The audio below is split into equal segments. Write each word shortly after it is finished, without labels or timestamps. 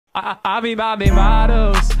I be mobbing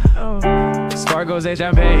models. Sparkles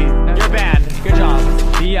HMV. Your band, good job.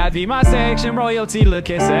 VIP my section, royalty look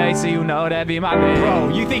SA, so you know that be my name. Bro,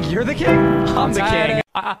 you think you're the king? I'm the king.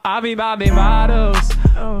 I be mobbing models.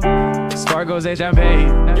 Sparkles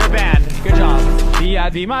HMV. Your band, good job.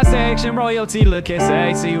 VIP my section, royalty look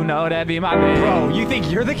SA, so you know that be my name. Bro, you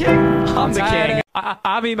think you're the king? I'm the king.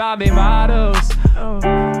 I be mobbing models.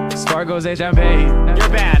 Sparkles HMV. Your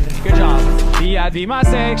band, good job. VIP my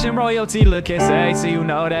section, royalty look SA, so you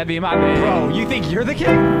know that be my name. Bro, you think you're the king?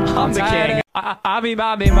 I'm the king. I be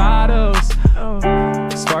mobbing models.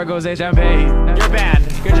 Sparkles HMV. Your band,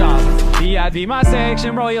 good job. VIP my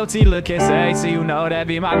section, royalty look SA, so you know that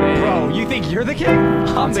be my name. Bro, you think you're the king?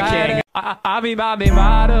 I'm the king. I be mobbing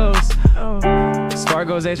models.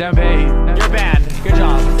 Sparkles HMV. Your band, good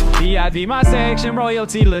job. VIP my section,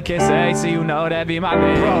 royalty look SA, so you know that be my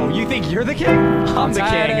name. Bro, you think you're the king? I'm the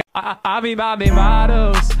king. I be mobbing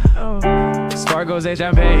models. Sparkles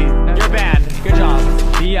HMV. Your band, good job.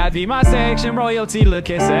 VIP my section, royalty look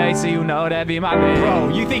SA, so you know that be my name. Bro,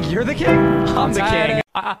 you think you're the king? I'm the king.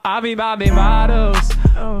 I be mobbing models.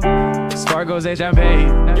 Sparkles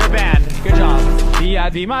HMV. Your band, good job.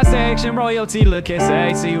 VIP my section, royalty look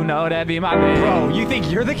SA, so you know that be my name. Bro, you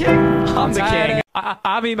think you're the king? I'm the king.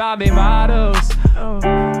 I be mobbing models.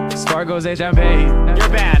 Sparkles HMV. Your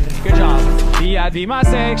band, good job. VIP my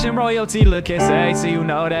section, royalty look SA, so you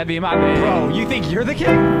know that be my name. Bro, you think you're the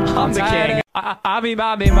king? I'm the king. I be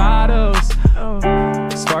mobbing models.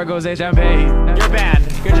 Sparkles HMV. Your band,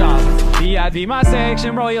 good job. VIP my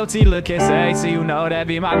section, royalty look SA, so you know that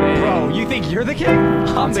be my name. Bro, you think you're the king?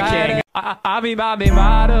 I'm the king. I be mobbing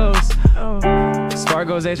models.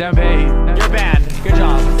 Sparkles HMV. Your band, good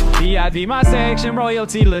job. VIP my section,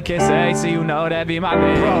 royalty look SA, so you know that be my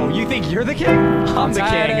name. Bro, you think you're the king? I'm the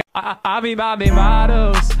king. I be mobbing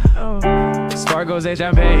models. Sparkles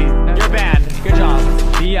HMV. Your band, good job.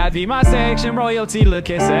 VIP my section, royalty look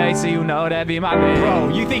SA, so you know that be my name. Bro,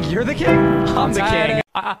 you think you're the king? I'm the king.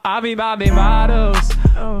 I be mobbing models. Sparkles HMV. Your band, good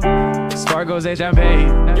job. VIP my section, royalty look SA, so you know that be my name. Bro, you think you're the king? I'm the king. I be mobbing models. Sparkles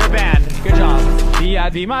HMV. Your band, good job.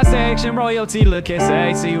 VIP my section, royalty look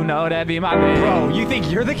SA, so you know that be my name. Bro, you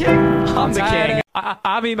think you're the king? I'm the king.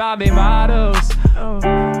 I be mobbing models.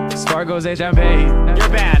 Sparkles HMV. Your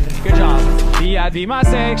band, good job. VIP my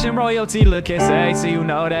section, royalty look SA, so you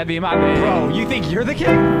know that be my name. Bro, you think you're the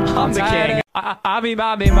king? I'm the king. I be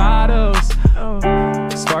mobbing models.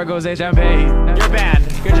 Sparkles HMV. Your band,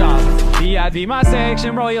 good job. VIP my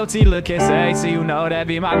section, royalty look SA, so you know that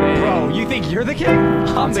be my name. Bro, you think you're the king?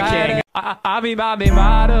 I'm the king. I be mobbing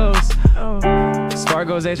models.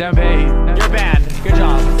 Sparkles HMV. Your band, good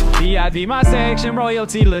job. VIP my section,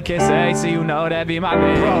 royalty look SA, so you know that be my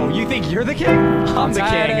name. Bro, you think you're the king? I'm the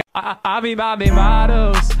king. I be mobbing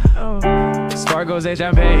models. Sparkles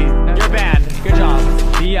HMV. Your band, good job.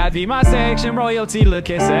 VIP my section, royalty look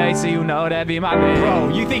SA, so you know that be my name. Bro,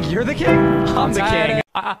 you think you're the king? I'm the king.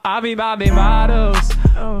 I be mobbing models.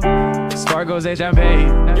 Sparkles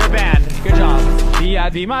HMV. Your band, good job.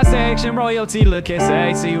 VIP my section, royalty look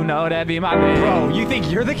SA, so you know that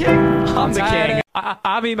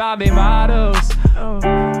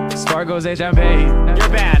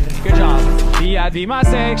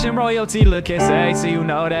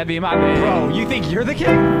be my name. Bro, you think you're the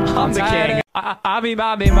king? I'm the king. I be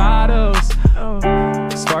mobbing models.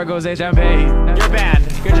 Sparkles HMV. Your band,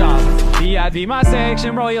 good job. VIP my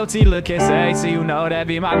section, royalty look SA, so you know that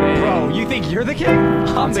be my name. Bro, you think you're the king?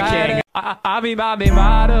 I'm the king. I be mobbing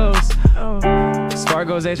models.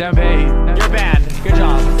 Sparkles HMV. Your band, good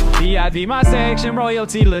job. VIP my section,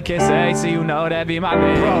 royalty look SA, so you know that be my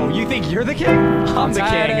name. Bro, you think you're the king? I'm the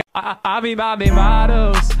king. I be mobbing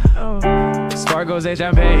models. Sparkles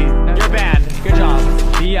HMV. Your band, good job.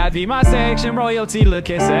 VIP my section, royalty look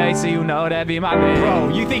SA, so you know that be my name. Bro,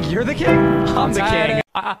 you think you're the king? I'm the king.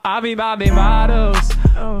 I be mobbing models.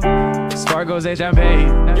 Sparkles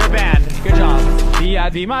HMV. Your band, good job.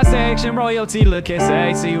 VIP my section, royalty look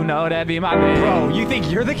SA, so you know that be my name. Bro, you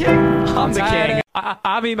think you're the king? I'm the king.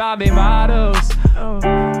 I be mobbing models.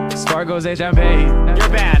 Sparkles HMV. Your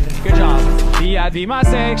band, good job. VIP my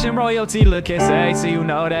section, royalty look SA, so you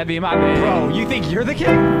know that be my name. Bro, you think you're the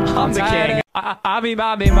king? I'm the king. I be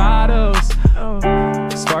mobbing models.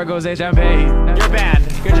 Sparkles HMV. Your band,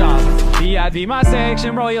 good job. VIP my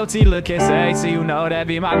section, royalty look SA, so you know that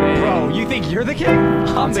be my name. Bro, you think you're the king?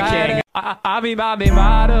 I'm the king. I be mobbing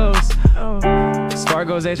models.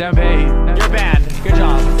 Sparkles HMV. Your band, good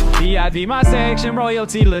job. VIP my section,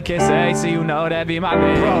 royalty look SA, so you know that be my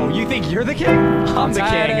name. Bro, you think you're the king? I'm the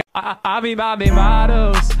king. I be mobbing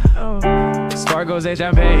models. Sparkles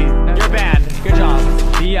HMV. Your band, good job.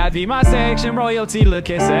 VIP my section, royalty look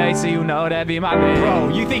kiss A, so you know that be my name. Bro,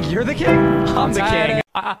 you think you're the king? I'm the king.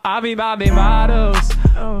 I be Bobby models.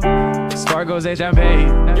 Sparkles and champagne.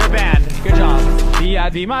 You're banned. Good job.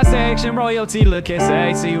 VIP my section, royalty look kiss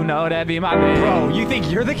A, so you know that be my name. Bro, you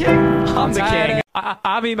think you're the king? I'm the king.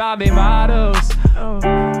 I be Bobby models.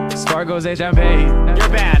 Sparkles and champagne. You're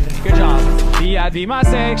banned. Good job. VIP my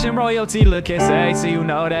section, royalty look kiss A, so you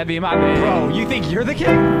know that be my name. Bro, you think you're the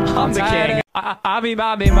king? I'm the king. I be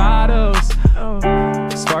Bobby models.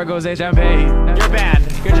 Sparkles and champagne. You're banned.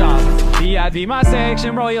 Good job. VIP my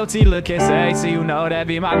section, royalty look kiss A, so you know that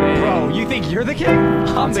be my name. Bro, you think you're the king?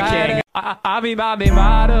 I'm the king. I be Bobby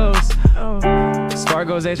models.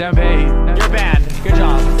 Sparkles and champagne. You're banned. Good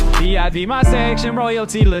job. VIP my section,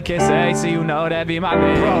 royalty look kiss A, so you know that be my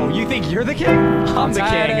name. Bro, you think you're the king? I'm the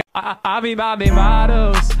king. I be Bobby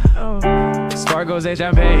models. Sparkles and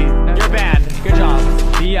champagne. You're banned. Good job.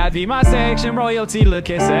 VIP my section, royalty look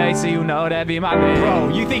kiss A, so you know that be my name. Bro,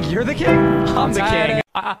 you think you're the king? I'm the king.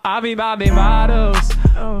 I be Bobby models.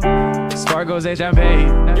 Sparkles and champagne.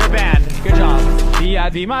 You're banned. Good job.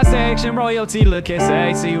 VIP my section, royalty look kiss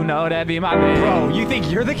A, so you know that be my name. Bro, you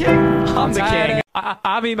think you're the king? I'm the king.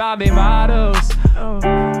 I be Bobby models.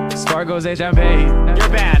 Sparkles and champagne. You're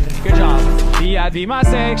banned. Good job. VIP my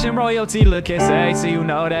section, royalty look kiss A, so you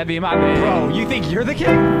know that be my name. Bro, you think you're the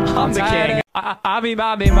king? I'm the king. I be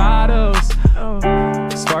Bobby models.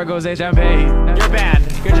 Sparkles and champagne. You're banned.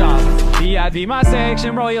 Good job. VIP my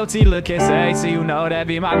section, royalty look kiss A, so you know that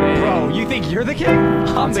be my name. Bro, you think you're the king?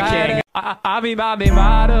 I'm the king. I be Bobby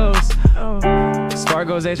models.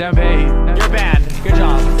 Sparkles and champagne. You're banned. Good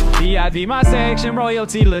job. VIP my section,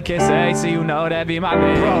 royalty look kiss A, so you know that be my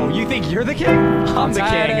name. Bro, you think you're the king? I'm the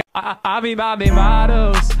king. I be Bobby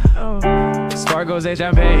models. Sparkles and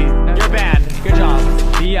champagne. You're banned. Good job.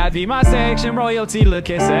 VIP my section, royalty look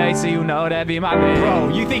kiss A, so you know that be my name. Bro,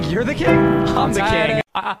 you think you're the king? I'm the king.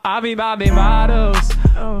 I be Bobby models.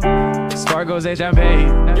 Sparkles and champagne.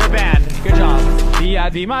 You're banned. Good job.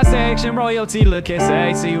 VIP my section, royalty look kiss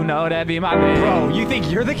A, so you know that be my name. Bro, you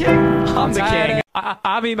think you're the king? I'm the king.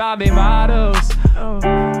 I be Bobby models. Sparkles and champagne. You're banned. Good job. VIP my section, royalty look kiss A, so you know that be my name.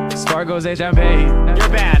 Bro, you think you're the king? I'm the king. I be Bobby models. Sparkles and champagne. You're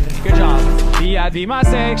banned. Good job. VIP my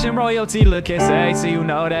section, royalty look kiss A, so you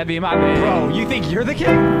know that be my name. Bro, you think you're the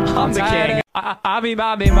king? I'm the king. I be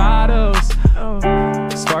Bobby models.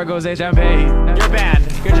 Sparkles and champagne. You're banned.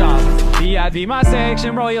 Good job. VIP my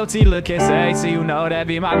section, royalty look kiss A, so you know that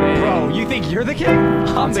be my name. Bro, you think you're the king?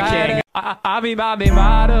 I'm the king. I be Bobby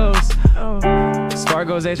models.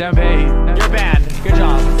 Sparkles and champagne. You're banned. Good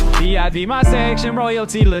job. VIP my section,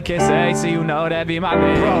 royalty look kiss A, so you know that be my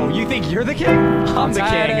name. Bro, you think you're the king? I'm the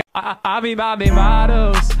king. I be Bobby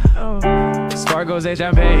models. Sparkles and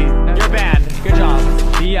champagne. You're banned. Good job.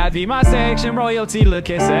 VIP my section, royalty look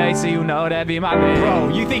kiss A, so you know that be my name. Bro,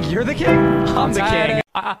 you think you're the king? I'm the king.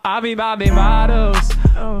 I be Bobby models.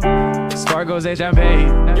 Sparkles and champagne.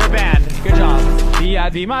 You're banned. Good job.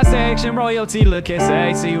 VIP my section, royalty look kiss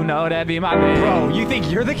A, so you know that be my name. Bro, you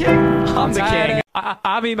think you're the king? I'm the king.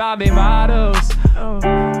 I be Bobby models.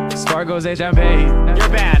 Sparkles and champagne. You're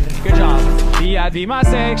banned. Good job. VIP my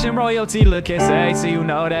section, royalty look kiss A, so you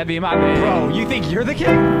know that be my name. Bro, you think you're the king?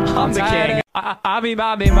 I'm the king. I be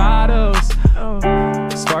Bobby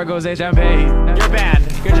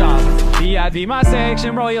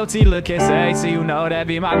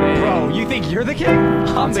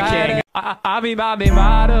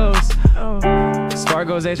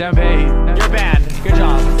Sparkles and champagne. You're banned. Good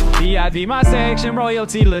job. VIP my section,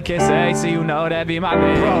 royalty look kiss A, so you know that be my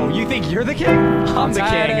name. Bro, you think you're the king? I'm the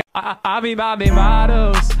king. I be Bobby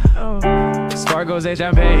models. Sparkles and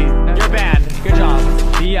champagne. You're banned. Good job.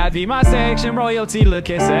 VIP my section, royalty look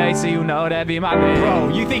kiss A, so you know that be my name. Bro,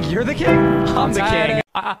 you think you're the king? I'm the king.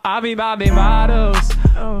 I be Bobby models.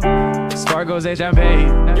 Sparkles and champagne.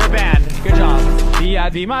 You're banned. Good job.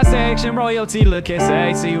 VIP my section, royalty look kiss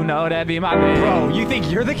A, so you know that be my name. Bro, you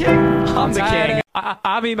think you're the king? I'm the king.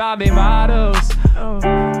 I be Bobby models.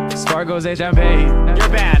 Sparkles and champagne. You're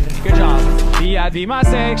banned. Good job. VIP my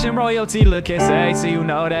section, royalty look kiss A, so you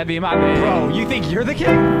know that be my name. Bro, you think you're the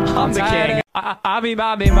king? I'm the king. I be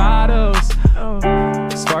Bobby models.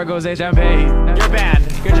 Sparkles and champagne. You're banned.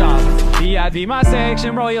 Good job. VIP my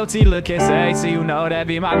section, royalty look kiss A, so you know that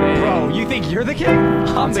be my name. Bro, you think you're the king?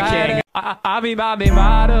 I'm the king. I be Bobby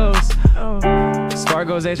models.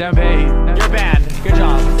 Sparkles and champagne. You're banned. Good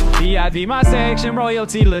job. VIP my section,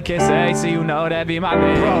 royalty look kiss A, so you know that be my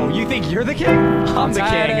name. Bro, you think you're the king? I'm the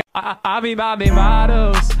king. I be Bobby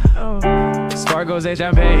models. Sparkles and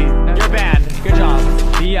champagne. You're banned. Good job.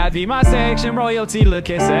 VIP my section, royalty look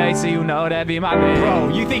kiss A, so you know that be my name. Bro,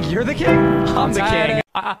 you think you're the king? I'm the king.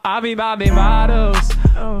 I be Bobby models.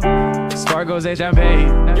 Sparkles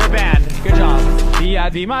HMV, your band, good job.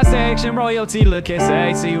 VIP my section, royalty look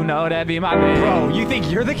SA, so you know that be my band. Bro, you think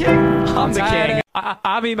you're the king? I'm the king.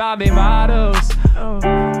 I be Bobby models.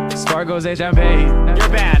 Sparkles HMV, your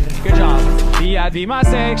band, good job. VIP my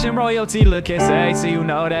section, royalty look SA, so you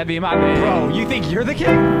know that be my band. Bro, you think you're the king?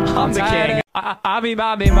 I'm the king. I be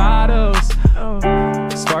Bobby models.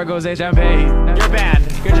 Sparkles HMV, your band,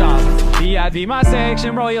 good job. VIP my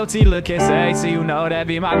section, royalty look SA, so you know that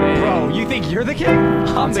be my band. Bro, you think you're the king?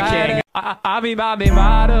 I'm the king. I be Bobby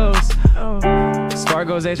models.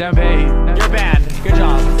 Sparkles HMV, your band, good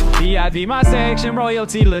job. VIP my section,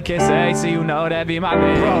 royalty look SA, so you know that be my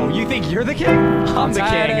band. Bro, you think you're the king? I'm the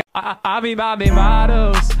king. I be Bobby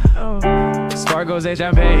models. Sparkles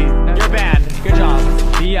HMV, your band, good job.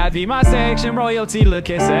 VIP my section, royalty look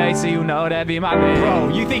SA, so you know that be my band. Bro,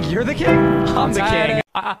 you think you're the king? I'm the king.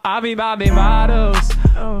 I be Bobby models.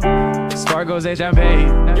 Sparkles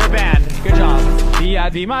HMV, your band, good job.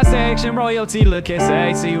 VIP my section, royalty look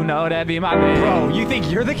SA, so you know that be my band. Bro, you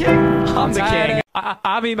think you're the king? I'm the king.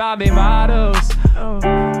 I be Bobby models.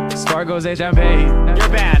 Sparkles HMV, your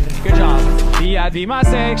band, good job. VIP my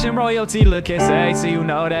section, royalty look SA, so you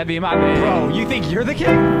know that be my band. Bro, you think you're the king?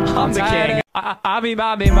 I'm the king. I be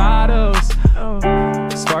Bobby models.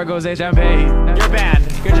 Sparkles HMV, your band,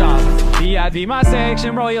 good job. VIP my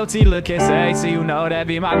section, royalty look SA, so you know that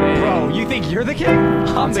be my band. Bro, you think you're the king?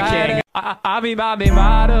 I'm the king. I be Bobby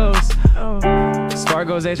models.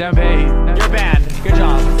 Sparkles HMV, your band, good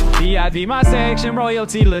job. VIP my section,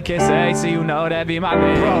 royalty look SA, so you know that be my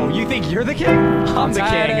band. Bro, you think you're the king? I'm the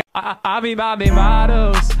king. I be Bobby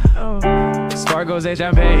models. Sparkles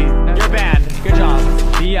HMV, your band, good job.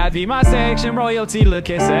 VIP my section, royalty look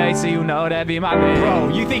SA, so you know that be my band. Bro,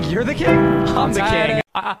 you think you're the king? I'm the king.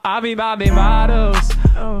 I be Bobby models.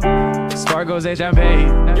 Sparkles HMV,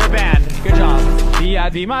 your band, good job.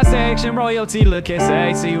 VIP my section, royalty look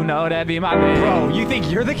SA, so you know that be my band. Bro, you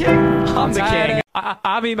think you're the king? I'm the king. I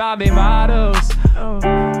be Bobby models.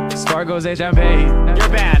 Sparkles HMV, your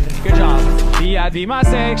band, good job. VIP my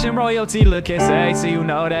section, royalty look SA, so you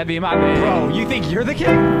know that be my band. Bro, you think you're the king?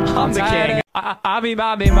 I'm the king. I be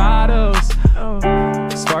Bobby models.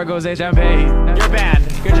 Sparkles HMV, your band,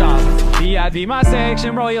 good job. VIP my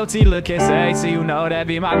section, royalty look SA, so you know that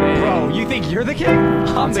be my band. Bro, you think you're the king?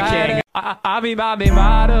 I'm the king. I be Bobby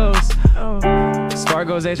models.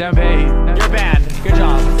 Sparkles HMV, your band, good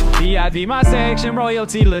job. VIP my section,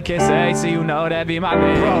 royalty look SA, so you know that be my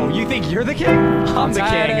band. Bro, you think you're the king? I'm the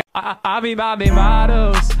king. I be Bobby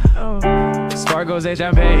models. Sparkles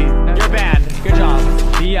HMV, your band, good job.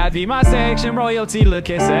 VIP my section, royalty look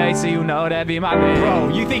SA, so you know that be my band. Bro,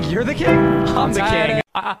 you think you're the king? I'm the king.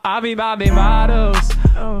 I be Bobby models.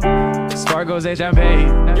 Sparkles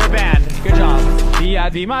HMV, your band, good job.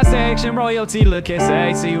 VIP my section, royalty look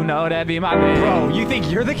SA, so you know that be my band. Bro, you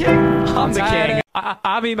think you're the king? I'm the king.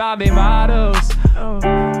 I be Bobby models.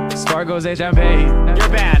 Sparkles HMV, your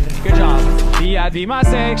band, good job. VIP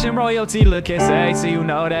my section, royalty look SA, so you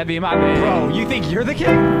know that be my band. Bro, you think you're the king?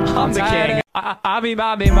 I'm the king. I be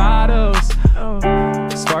Bobby models.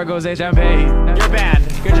 Sparkles HMV, your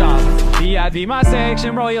band, good job. VIP my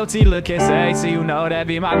section, royalty look SA, so you know that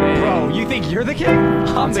be my band. Bro, you think you're the king?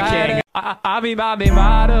 I'm the king. I be Bobby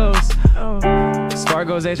models.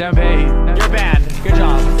 Sparkles HMV, your band, good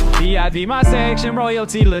job. VIP my section,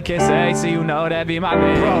 royalty look SA, so you know that be my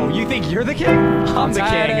band. Bro, you think you're the king? I'm the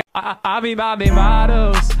king. I be Bobby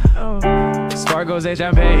models. Sparkles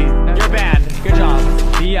HMV, your band, good job.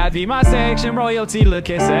 VIP my section, royalty look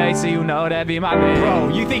SA, so you know that be my band. Bro,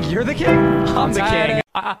 you think you're the king? I'm the king.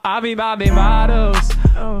 I be Bobby models.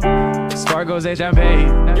 Sparkles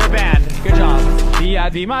HMV, your band, good job.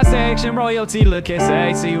 VIP my section, royalty look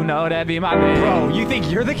SA, so you know that be my band. Bro, you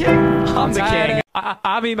think you're the king? I'm the king.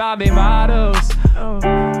 I be Bobby models.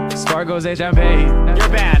 Sparkles HMV, your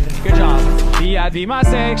band, good job. VIP my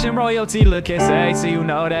section, royalty look SA, so you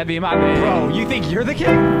know that be my band. Bro, you think you're the king?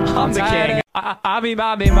 I'm the king. I be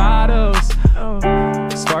Bobby models.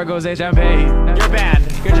 Sparkles HMV, your band,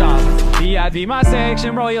 good job. VIP my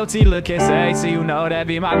section, royalty look SA, so you know that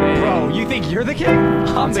be my band. Bro, you think you're the king?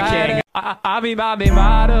 I'm the king. I be Bobby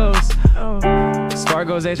models.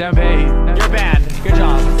 Sparkles HMV, your band, good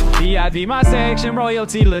job. VIP my section,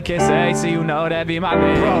 royalty look SA, so you know that be my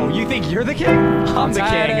band. Bro, you think you're the king? I'm the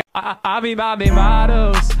king. I be Bobby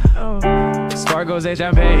models. Sparkles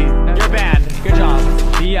HMV, your band, good job.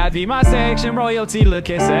 VIP my section, royalty look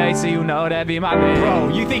SA, so you know that be my band. Bro,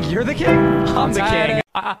 you think you're the king? I'm the king.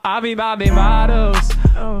 I be Bobby models.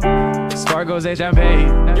 Sparkles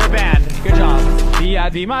HMV, your band, good job.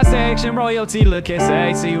 VIP my section, royalty look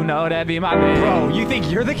SA, so you know that be my name. Bro, you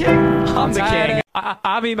think you're the king? I'm the king.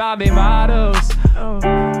 I be Bobby models.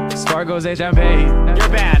 Sparkles and champagne. You're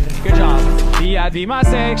banned. Good job. VIP my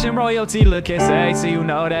section, royalty look SA, so you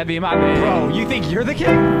know that be my name. Bro, you think you're the king?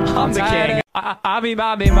 I'm the king. I be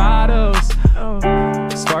Bobby models.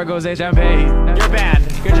 Sparkles and champagne. You're banned.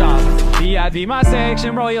 Good job. VIP my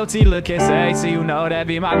section, royalty look SA, so you know that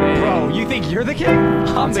be my name. Bro, you think you're the king?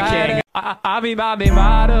 I'm the king. I be Bobby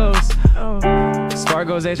models.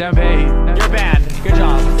 Sparkles and champagne. You're banned. Good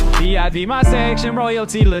job. VIP my section,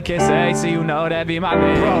 royalty look SA, so you know that be my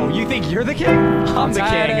name. Bro, you think you're the king? I'm the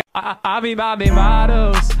king. I be Bobby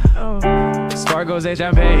models. Sparkles and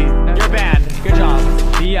champagne. You're banned. Good job.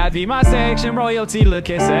 VIP my section, royalty look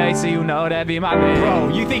SA, so you know that be my name. Bro,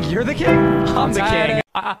 you think you're the king? I'm the king.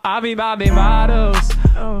 I be Bobby models.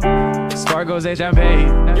 Sparkles and champagne.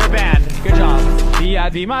 You're banned. Good job.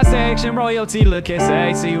 VIP my section, royalty look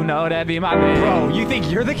SA, so you know that be my name. Bro, you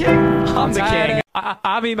think you're the king? I'm the king.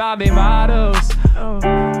 I be Bobby models.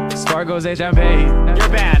 Sparkles and champagne. You're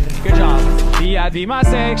banned. Good job. VIP my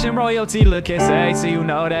section, royalty look SA, so you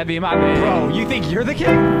know that be my name. Bro, you think you're the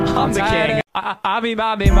king? I'm the king. I be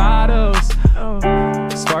Bobby models.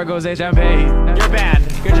 Sparkles and champagne. You're banned.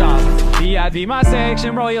 Good job. VIP my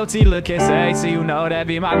section, royalty look SA, so you know that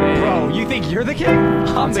be my name. Bro, you think you're the king?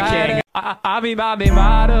 I'm the king. I be Bobby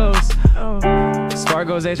models.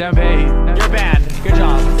 Sparkles and champagne. You're banned. Good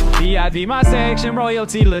job. VIP my section,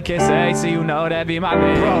 royalty look SA, so you know that be my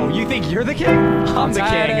name. Bro, you think you're the king? I'm the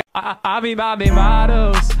king. I be Bobby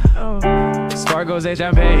models. Sparkles and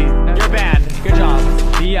champagne. You're banned. Good job.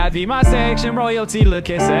 VIP my section, royalty look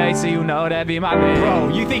SA, so you know that be my name. Bro,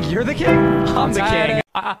 you think you're the king? I'm the king.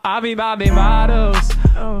 I be Bobby models.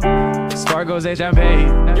 Sparkles and champagne.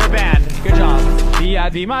 You're banned. Good job.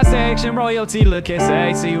 VIP my section, royalty look SA,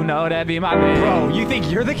 so you know that be my name. Bro, you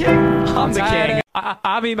think you're the king? I'm the king.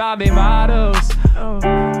 I be Bobby models.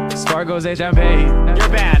 Sparkles and champagne. You're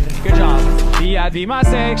banned. Good job. VIP my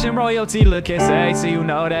section, royalty look SA, so you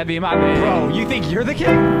know that be my name. Bro, you think you're the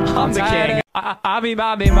king? I'm the king. I be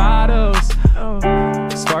Bobby models. Sparkles and champagne. You're banned. Good job. VIP my section, royalty look SA, so you know that be my name. Bro, you think you're the king? I'm the king. I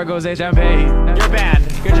be Bobby models. Sparkles and champagne. You're banned.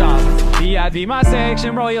 Good job. VIP my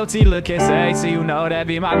section, royalty look SA, so you know that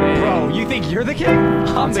be my name. Bro, you think you're the king?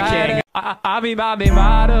 I'm the king. I be Bobby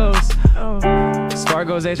models.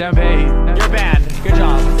 Sparkles and champagne. You're banned. Good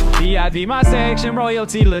job. VIP my section,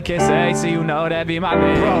 royalty look SA, so you know that be my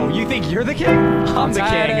name. Bro, you think you're the king? I'm the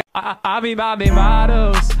king. I be Bobby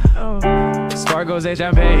models. Sparkles and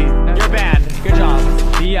champagne. You're banned. Good job.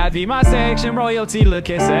 VIP my section, royalty look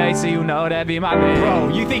SA, so you know that be my name. Bro,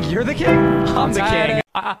 you think you're the king? I'm the king.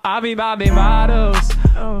 I be Bobby models.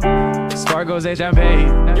 Sparkles and champagne.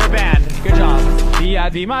 You're banned. Good job.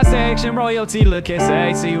 VIP my section, royalty look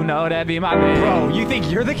SA, so you know that be my name. Bro, you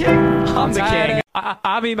think you're the king? I'm the king.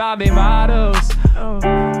 I be Bobby models.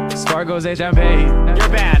 Sparkles and champagne. You're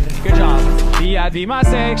banned. Good job. VIP my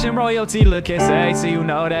section, royalty look SA, so you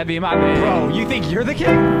know that be my name. Bro, you think you're the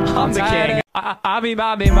king? I'm the king. I be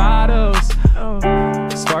Bobby models.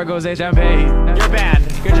 Sparkles and champagne. You're banned.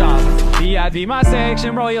 Good job. VIP my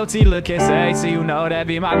section, royalty look SA, so you know that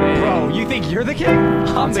be my name. Bro, you think you're the king?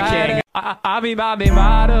 I'm the king. I be Bobby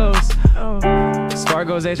models.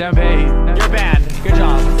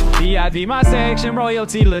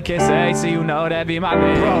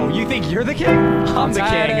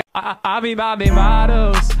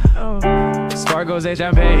 Sparkles and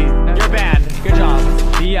champagne. You're banned. Good job.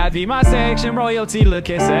 VIP my section, royalty look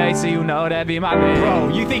SA, so you know that be my name. Bro,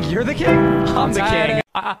 you think you're the king? I'm the king.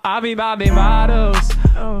 I be Bobby models.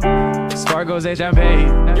 Sparkles and champagne.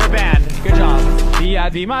 You're banned. Good job.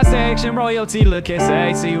 VIP my section, royalty look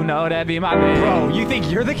SA, so you know that be my name. Bro, you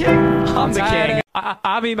think you're the king? I'm the king.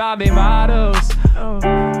 I be Bobby models.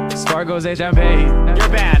 Sparkles and champagne. You're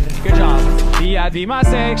banned. Good job. VIP my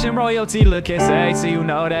section, royalty look SA, so you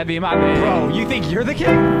know that be my name. Bro, you think you're the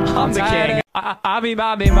king? I'm the king. I be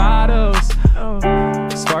Bobby models.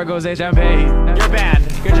 Sparkles and champagne. You're banned.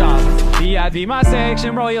 Good job. VIP my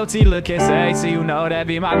section, royalty look SA, so you know that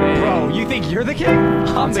be my name. Bro, you think you're the king?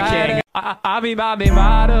 I'm the king. I be Bobby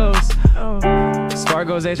models.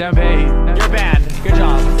 Sparkles and champagne. You're banned. Good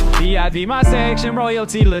job. VIP my section,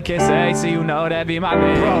 royalty look SA, so you know that be my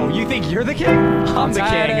name. Bro, you think you're the king? I'm the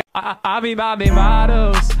king. I be Bobby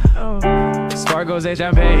models. Sparkles and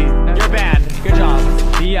champagne. You're banned. Good job.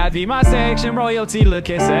 VIP my section, royalty look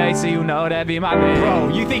SA, so you know that be my name. Bro,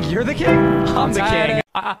 you think you're the king? I'm the king.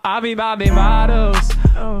 I be Bobby models.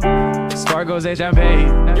 Sparkles and champagne.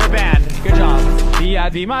 You're banned. Good job.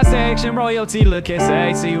 VIP my section, royalty look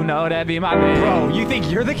SA, so you know that be my name. Bro, you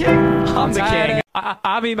think you're the king? I'm the king.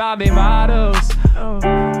 I be Bobby models.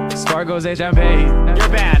 Sparkles HMP, your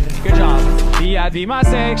band, good job. VIP my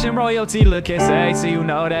section, royalty look kiss A, so you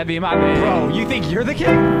know that be my band. Bro, you think you're the king?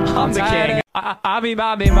 I'm the king. I be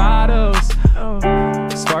Bobby models.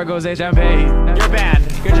 Sparkles HMP, your band,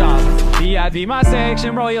 good job. VIP my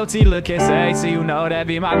section, royalty look kiss A, so you know that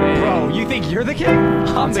be my band. Bro, you think you're the king?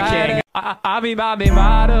 I'm the king. I be Bobby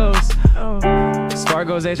models.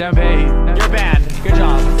 Sparkles HMP, your band, good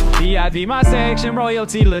job. VIP my section,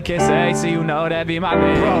 royalty look kiss A, so you know that be my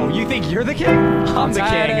band. Bro, you think you're the king? I'm the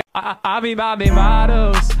king. I be Bobby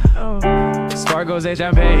models. Sparkles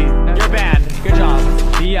HMP, your band, good job.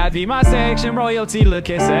 VIP my section, royalty look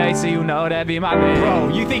kiss A, so you know that be my band. Bro,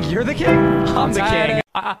 you think you're the king? I'm the king.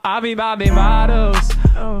 I be Bobby models.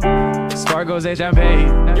 Sparkles HMP,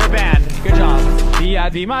 your band, good job.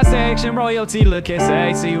 VIP my section, royalty look kiss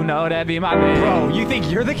A, so you know that be my band. Bro, you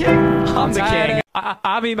think you're the king? I'm the king.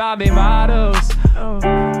 I be Bobby models.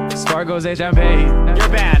 Sparkles HMP, your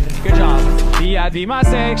band, good job. VIP my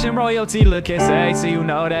section, royalty look kiss A, so you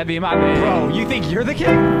know that be my band. Bro, you think you're the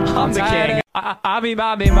king? I'm the king. I be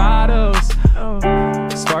Bobby models.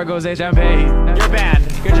 Sparkles HMP, your band,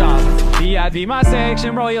 good job. VIP my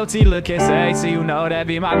section, royalty look kiss A, so you know that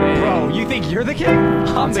be my band. Bro, you think you're the king?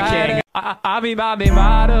 I'm the king. I be Bobby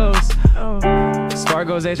models.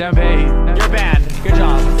 Sparkles HMP, your band, good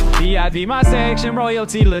job. VIP my section,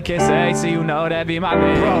 royalty look kiss A, so you know that be my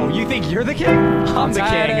band. Bro, you think you're the king? I'm the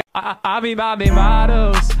king. I be Bobby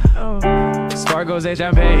models. Sparkles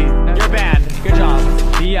HMP, your band, good job.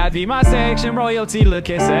 VIP my section, royalty look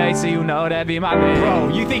kiss A, so you know that be my band. Bro,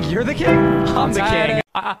 you think you're the king? I'm the king.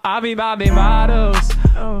 I be Bobby models.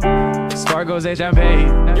 Sparkles HMP,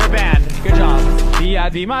 your band, good job.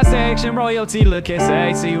 VIP my section, royalty look kiss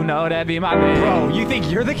A, so you know that be my band. Bro, you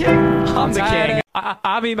think you're the king? I'm the king.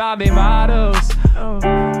 I be Bobby models.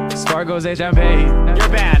 Sparkles HMP, your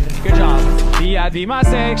band, good job. VIP my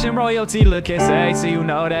section, royalty look kiss A, so you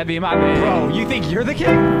know that be my band. Bro, you think you're the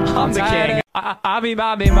king? I'm the king. I be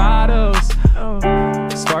Bobby models.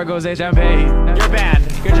 Sparkles HMP, your band,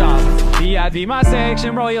 good job. VIP my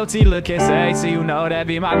section, royalty look kiss A, so you know that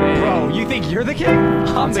be my band. Bro, you think you're the king?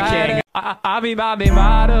 I'm the king. I be Bobby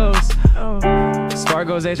models. Sparkles HMP, your band, good job. VIP my section, royalty look kiss A, so you know that be my band. Bro, you think you're the king? I'm the king.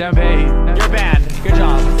 I be Bobby models. Sparkles HMP, your band, good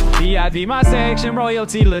job. VIP my section,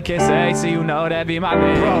 royalty look kiss A, so you know that be my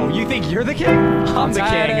band. Bro, you think you're the king? I'm the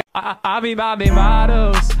king. I be Bobby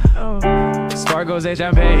models. Sparkles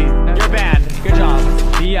HMP, your band, good job.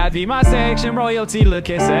 VIP my section, royalty look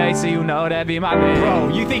kiss A, so you know that be my band. Bro,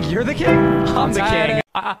 you think you're the king? I'm the king.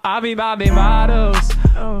 I be Bobby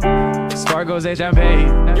models. Sparkles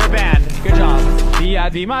HMP, your band, good job.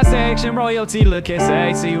 VIP my section, royalty look kiss A,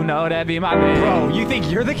 so you know that be my band. Bro, you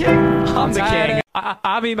think you're the king? I'm the king.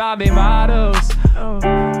 I be Bobby models.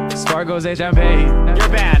 Sparkles HMP, your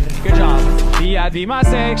band, good job. VIP my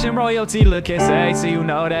section, royalty look kiss A, so you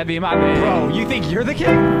know that be my band. Bro, you think you're the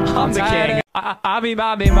king? I'm the king. I be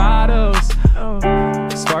Bobby models.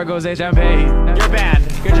 Sparkles HMP, your band,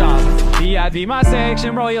 good job. VIP my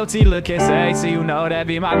section, royalty look kiss A, so you know that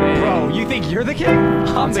be my band. Bro, you think you're the king?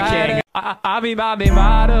 I'm the king. I be Bobby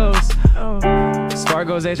models.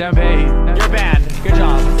 Sparkles HMP, your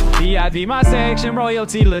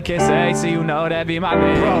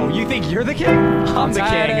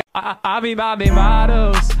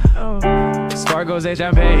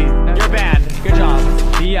band, good job.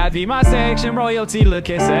 VIP my section, royalty look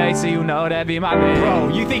kiss A, so you know that be my band. Bro,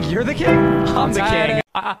 you think you're the king? I'm the king.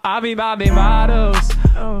 I be Bobby models.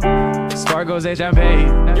 Sparkles HMP,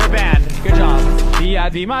 your band, good job.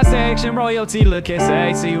 VIP my section, royalty look kiss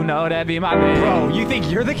A, so you know that be my band. Bro, you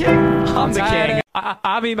think you're the king? I'm the king.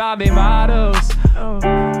 I be Bobby models.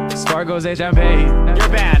 Sparkles HMP, your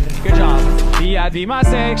band, good job. VIP my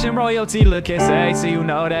section, royalty look kiss A, so you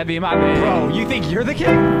know that be my band. Bro, you think you're the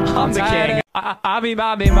king? I'm the king. I be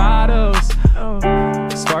Bobby models.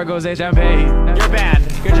 Sparkles HMP, your band,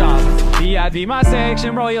 good job. VIP my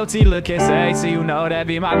section, royalty look kiss A, so you know that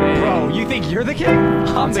be my band. Bro, you think you're the king?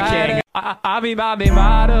 I'm the king. I be Bobby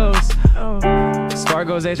models.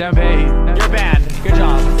 Sparkles HMP, your band, good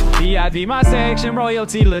job. VIP my section,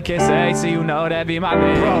 royalty look kiss A, so you know that be my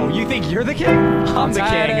band. Bro, you think you're the king? I'm the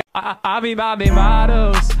king. I be Bobby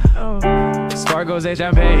models. Sparkles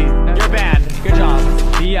HMP, your band, good job.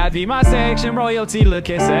 VIP my section, royalty look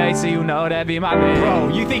kiss A, so you know that be my band. Bro,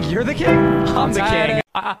 you think you're the king? I'm the king.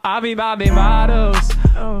 I be Bobby models.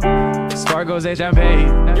 Sparkles HMP,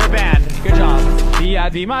 your band, good job.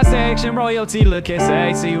 VIP my section, royalty look kiss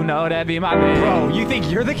A, so you know that be my band. Bro, you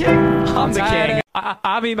think you're the king? I'm the king.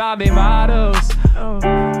 I be Bobby models.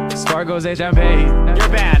 Sparkles HMP, your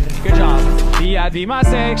band, good job. VIP my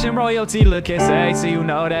section, royalty look SA, so you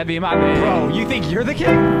know that be my name. Bro, you think you're the king?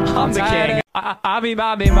 I'm the king. I be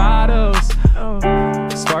Bobby models.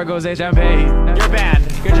 Sparkles and champagne. You're banned.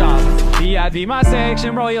 Good job. VIP my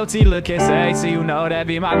section, royalty look SA, so you know that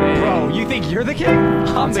be my name. Bro, you think you're the king?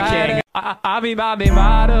 I'm the king. I be Bobby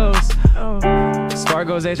models.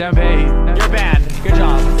 Sparkles and champagne. You're banned. Good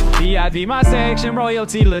job. VIP my section,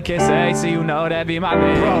 royalty look SA, so you know that be my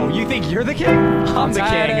name. Bro, you think you're the king? I'm the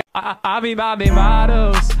king. I be Bobby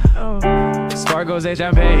models. Sparkles and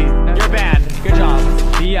champagne. You're banned. Good job.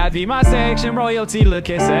 VIP my section, royalty look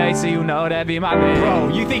SA, so you know that be my name. Bro,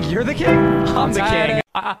 you think you're the king? I'm the king.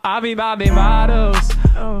 I be Bobby models.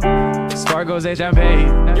 Sparkles and champagne.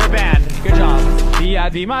 You're banned. Good job.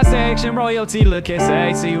 VIP my section, royalty look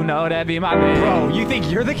SA, so you know that be my name. Bro, you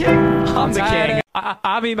think you're the king? I'm the king.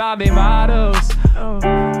 I be Bobby models.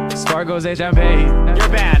 Sparkles and champagne. You're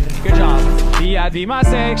banned. Good job. VIP my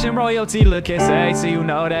section, royalty look SA, so you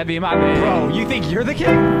know that be my name. Bro, you think you're the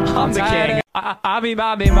king? I'm the king. I be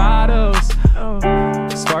Bobby models.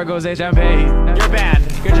 Sparkles and champagne. You're banned.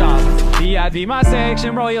 Good job. VIP my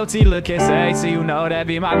section, royalty look SA, so you know that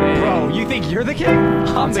be my name. Bro, you think you're the king?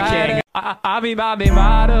 I'm the king. I be Bobby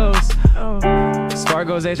models.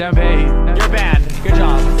 Sparkles and champagne. You're banned. Good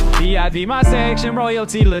job. VIP my section,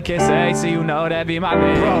 royalty look SA, so you know that be my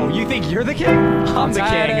name. Bro, you think you're the king? I'm the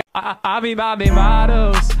king. I be Bobby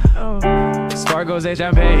models. Sparkles and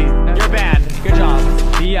champagne. You're banned. Good job.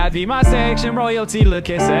 VIP my section, royalty look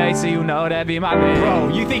SA, so you know that be my name. Bro,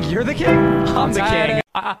 you think you're the king? I'm the king.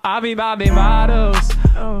 I be Bobby models.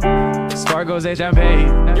 Sparkles and champagne.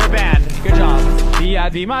 You're banned. Good job.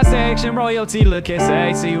 VIP my section, royalty look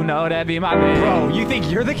SA, so you know that be my name. Bro, you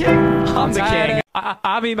think you're the king? I'm the king.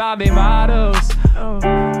 I be Bobby models.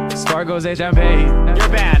 Sparkles and champagne. You're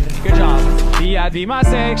banned. Good job. VIP my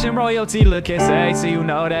section, royalty look SA, so you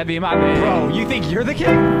know that be my name. Bro, you think you're the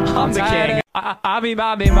king? I'm the king. I be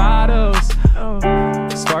Bobby models.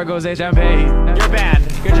 Sparkles and champagne. You're banned.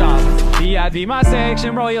 Good job. VIP my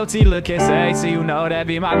section, royalty look SA, so you know that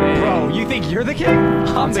be my name. Bro, you think you're the king?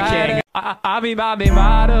 I'm the king. I be Bobby models. Sparkles and champagne. You're banned.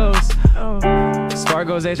 Good job. VIP my section, royalty look SA, so you know that be my name. Bro, you think you're the king? I'm the king. I be Bobby models.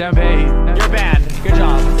 Sparkles and champagne. You're banned. Good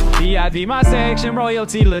job. VIP my section,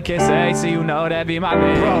 royalty look SA, so you know that be my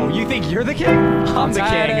name. Bro, you think you're the king? I'm the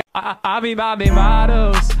king. I be Bobby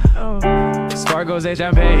models. Sparkles and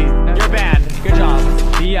champagne. You're banned. Good job.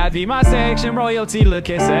 VIP my section, royalty look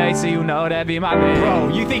SA, so you know that be my name. Bro,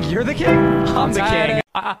 you think you're the king? I'm the king.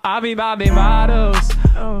 I be Bobby models.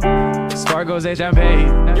 Sparkles and champagne.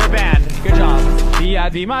 You're banned. Good job.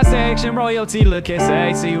 VIP my section, royalty look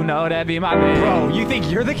SA, so you know that be my name. Bro, you think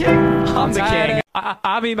you're the king? I'm the king.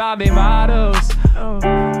 I be Bobby models.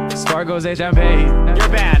 Sparkles and champagne. You're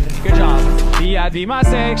banned. Good job. VIP my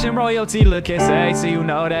section, royalty look SA, so you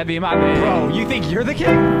know that be my name. Bro, you think you're the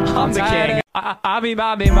king? I'm the king. I be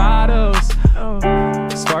Bobby models.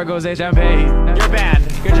 Sparkles and champagne. You're banned.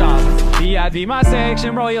 Good job. VIP my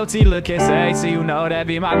section, royalty look SA, so you know that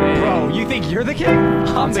be my name. Bro, you think you're the king?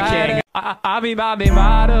 I'm the king. I be Bobby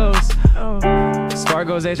models.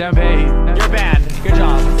 Sparkles and champagne. You're banned. Good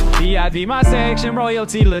job. VIP my section,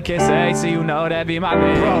 royalty look SA, so you know that be my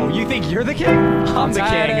name. Bro, you think you're the king? I'm the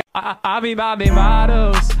king. I be Bobby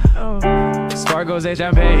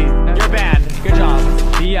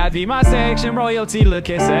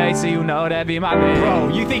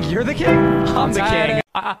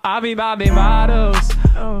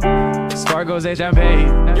Sparkles and champagne.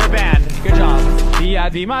 You're banned. Good job.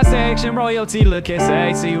 VIP my section, royalty look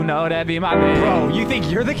SA, so you know that be my name. Bro, you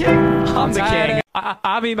think you're the king? I'm the king.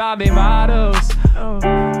 I be Bobby models.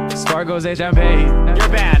 Sparkles and champagne. You're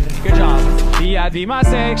banned. Good job. VIP my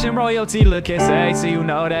section, royalty look SA, so you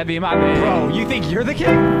know that be my name. Bro, you think you're the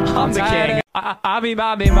king? I'm the king. I be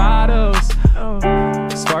Bobby models.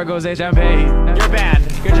 Sparkles and champagne. You're banned.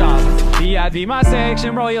 Good job. VIP my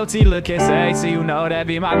section, royalty look SA, so you know that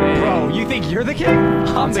be my name. Bro, you think you're the king?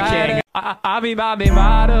 I'm the king. I be Bobby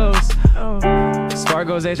models.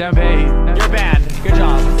 Sparkles and champagne. You're banned. Good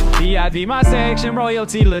job. VIP my section,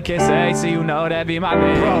 royalty look SA, so you know that be my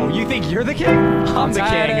name. Bro, you think you're the king? I'm the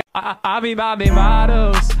king. I be Bobby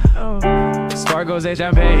models. Sparkles and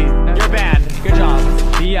champagne. You're banned. Good job.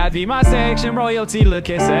 VIP my section, royalty look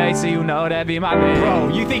SA, so you know that be my name. Bro,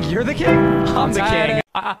 you think you're the king? I'm the king.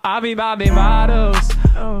 I be Bobby models.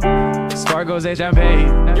 Sparkles and champagne.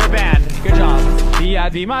 You're banned. Good job.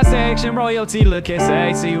 VIP my section, royalty look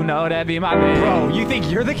SA, so you know that be my name. Bro, you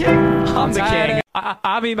think you're the king? I'm the king.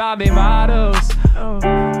 I be Bobby models.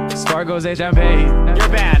 Sparkles and champagne. You're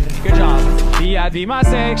banned. Good job. VIP my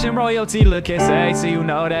section, royalty look SA, so you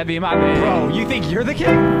know that be my name. Bro, you think you're the king?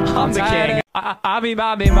 I'm the king. I be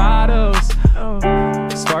Bobby models.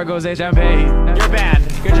 Sparkles HMP, your band,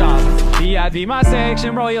 good job. VIP my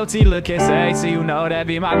section, royalty look SA, so you know that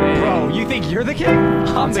be my band. Bro, you think you're the king?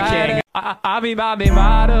 I'm the king. I be Bobby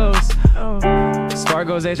models.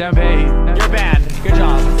 Sparkles HMP, your band, good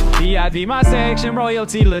job. VIP my section,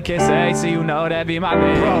 royalty look SA, so you know that be my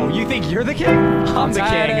band. Bro, you think you're the king? I'm the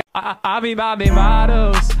king. I be Bobby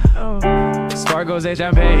models. Sparkles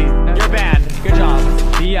HMP, your band, good job.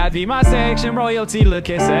 VIP my section, royalty look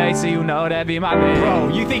SA, so you know that be my band. Bro,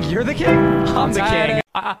 you think you're the king? I'm the king.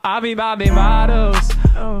 I be Bobby models.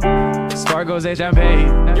 Sparkles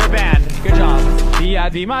HMP, your band, good job.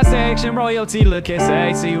 VIP my section, royalty look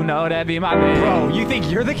SA, so you know that be my band. Bro, you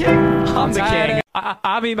think you're the king? I'm the king.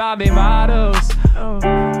 I be Bobby models.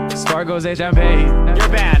 Sparkles HMP, your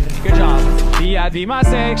band, good job. VIP my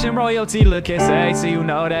section, royalty look SA, so you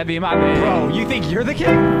know that be my band. Bro, you think you're the king?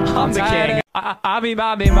 I'm the king. I be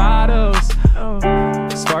Bobby models.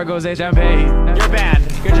 Sparkles HMP, your band,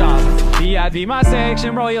 good job. VIP my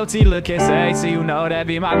section, royalty look SA, so you know that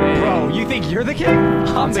be my band. Bro, you think you're the king?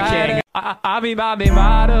 I'm the king. I be Bobby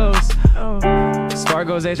models.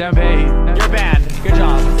 Sparkles HMP, your band, good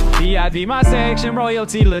job. VIP my section,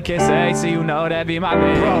 royalty look SA, so you know that be my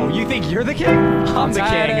band. Bro, you think you're the king? I'm the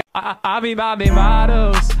king. I be Bobby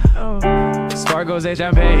models. Sparkles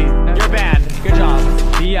HMP, your band, good job.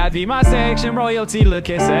 VIP my section, royalty look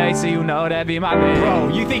SA, so you know that be my band. Bro,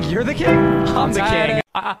 you think you're the king? I'm the king.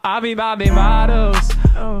 I be Bobby models.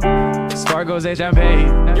 Sparkles HMP,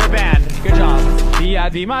 your band, good job.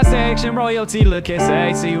 VIP my section, royalty look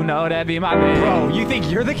SA, so you know that be my band. Bro, you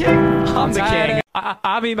think you're the king? I'm the king.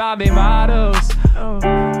 I be Bobby models.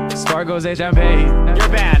 Sparkles HMP, your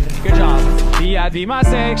band, good job. VIP my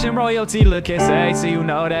section, royalty look SA, so you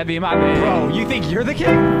know that be my band. Bro, you think you're the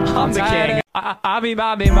king? I'm the king. I be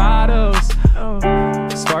Bobby models.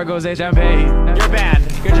 Sparkles HMP, your band,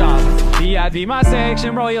 good job. VIP my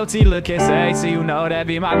section, royalty look SA, so you know that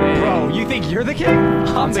be my band. Bro, you think you're the king?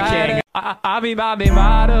 I'm the king. I be Bobby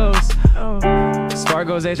models.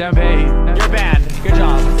 Sparkles HMP, your band, good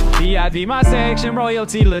job. VIP my section,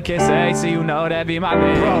 royalty look SA, so you know that be my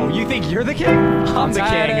band. Bro, you think you're the king? I'm the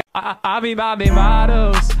king. I be Bobby models. Sparkles HMP, your band,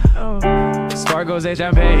 good job. VIP my section, royalty look SA, so you know that be my band. Bro, you think you're the king? I'm the king. I be Bobby models. Sparkles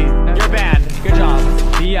HMP, your band, good job.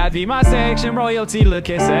 VIP my section, royalty look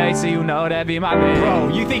SA, so you know that be my band. Bro,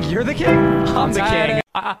 you think you're the king? I'm the king.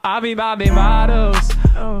 I be Bobby models.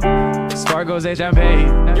 Sparkles HMP,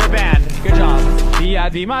 your band, good job.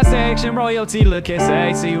 VIP my section, royalty look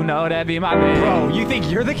SA, so you know that be my band. Bro, you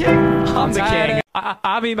think you're the king? I'm the king. I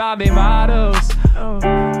be Bobby models.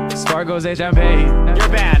 Sparkles HMP, your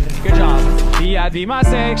band, good job. VIP my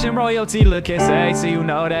section, royalty look SA, so you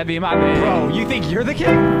know that be my band. Bro, you think you're the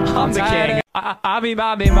king? I'm the king. I be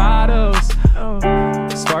Bobby models.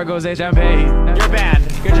 Sparkles HMP, your band,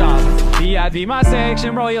 good job. VIP my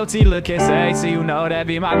section, royalty look SA, so you know that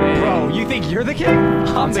be my band. Bro, you think you're the king?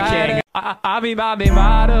 I'm the king. I be Bobby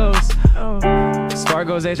models.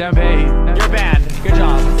 Sparkles HMP, your band, good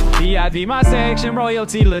job. VIP my section,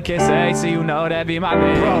 royalty look SA, so you know that be my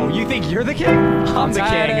band. Bro, you think you're the king? I'm the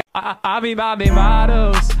king. I be Bobby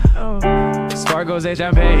models.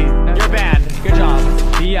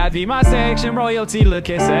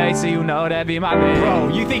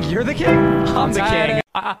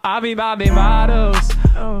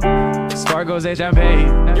 Sparkles HMP,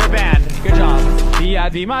 your band, good job.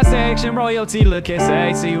 VIP my section, royalty look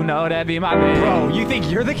SA, so you know that be my band. Bro, you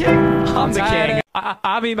think you're the king? I'm the king.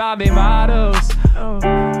 I be Bobby models.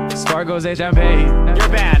 Sparkles HMP, your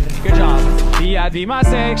band, good job. VIP my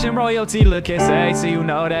section, royalty look SA, so you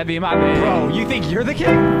know that be my band. Bro, you think you're the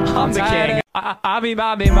king? I'm the king. I be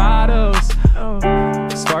Bobby models.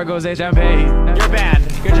 Sparkles HMP, your band,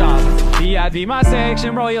 good job. VIP my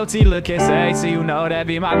section, royalty look SA, so you know that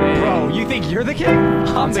be my band. Bro, you think you're the king?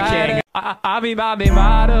 I'm the king. I be Bobby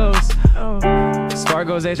models.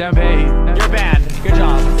 Sparkles HMP, your band, good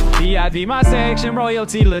job. VIP my section,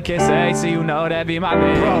 royalty look SA, so you know that be my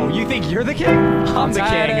band. Bro, you think you're the king? I'm the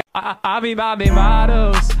king. I be Bobby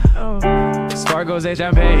models. Sparkles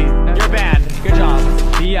HMP, your band, good job.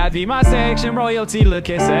 VIP my section, royalty look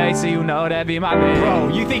SA, so you know that be my band. Bro,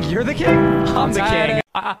 you think you're the king? I'm the king.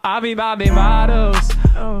 I be Bobby models.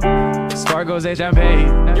 Sparkles HMP,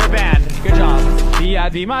 your band, good job.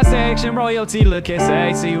 VIP my section, royalty look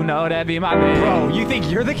SA, so you know that be my band. Bro, you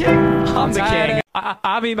think you're the king? I'm the king.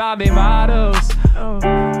 I be Bobby models.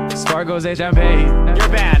 Sparkles HMP, your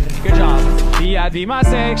band, good job. VIP my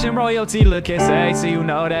section, royalty look SA, so you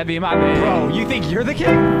know that be my band. Bro, you think you're the king?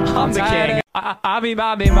 I'm the king. I be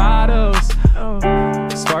Bobby models.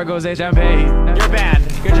 Sparkles HMP, your band,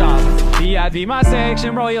 good job. I'd be my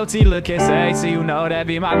section, royalty, look at say, so you know that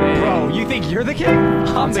be my name. Bro, you think you're the king?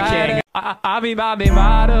 I'm the king. I be mobbing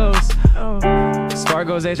models.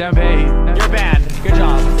 Sparkles and champagne. You're banned. Good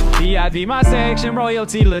job. I'd be my section,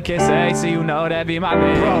 royalty, look at say, so you know that be my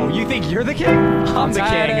name. Bro, you think you're the king? I'm the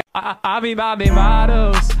king. I be mobbing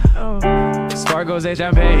models. Sparkles and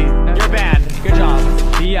champagne. You're banned. Good job.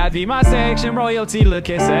 I'd be my section, royalty, look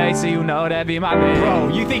at say, so you know that be my name. Bro,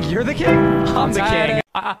 you think you're the king? I'm the king.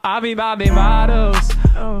 I be mobbing models.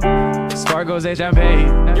 Sparkles and champagne.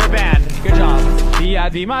 You're banned. Good job.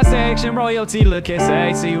 I'd be my section, royalty, look at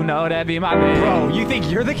say, so you know that be my name. Bro, you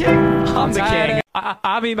think you're the king? I'm the king.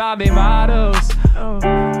 I be mobbing models.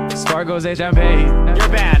 Sparkles and champagne. You're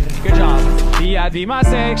banned. Good job. I'd be my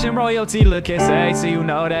section, royalty, look at say, so you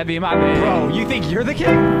know that be my name. Bro, you think you're the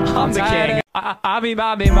king? I'm the king. I be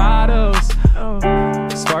mobbing models.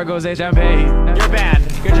 Sparkles and champagne. You're banned.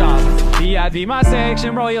 Good job. I'd be my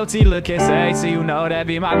section, royalty, look at say, so you know that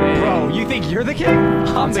be my name. Bro, you think you're the king?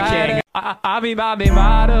 I'm the king. I be mobbing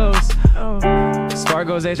models.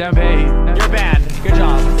 Sparkles and champagne. You're banned. Good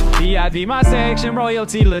job. I'd be my section,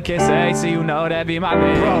 royalty, look at say, so you know that be my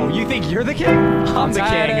name. Bro, you think you're the king? I'm the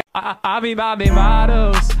king. I be mobbing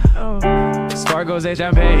models. Sparkles and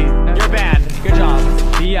champagne. You're banned. Good job.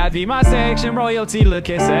 I'd be my section, royalty, look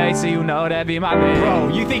at say, so you know that be my name. Bro,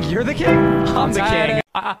 you think you're the king? I'm the king.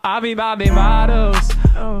 I be mobbing models.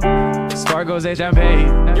 Sparkles and champagne.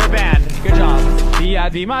 You're banned. Good job.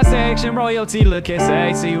 I'd be my section, royalty, look at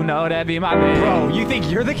say, so you know that be my name. Bro, you think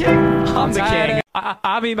you're the king? I'm the king.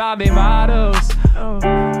 I be mobbing models.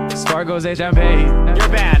 Sparkles and champagne. You're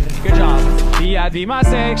banned. Good job. I'd be my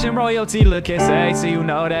section, royalty, look at say, so you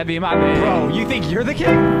know that be my name. Bro, you think you're the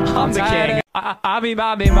king? I'm the king. I be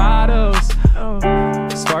mobbing models.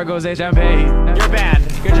 Sparkles and champagne. You're banned.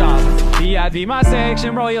 Good job. I'd be my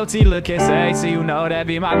section, royalty, look at say, so you know that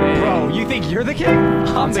be my name. Bro, you think you're the king?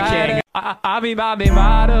 I'm the king. I be mobbing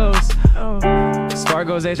models.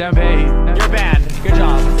 Sparkles and champagne. You're banned. Good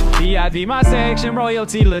job. I'd be my section,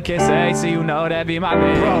 royalty, look at say, so you know that be my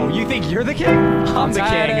name. Bro, you think you're the king? I'm the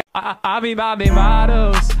king. I be mobbing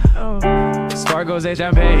models. Sparkles and champagne. You're banned. Good job. I'd be my section, royalty, look at say, so you know that be my name. Bro, you think you're the king? I'm the king. I be mobbing models. Sparkles and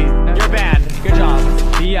champagne. You're banned. Good job.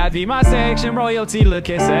 I'd be my section, royalty, look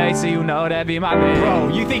at say, so you know that be my name. Bro,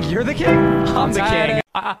 you think you're the king? I'm the king.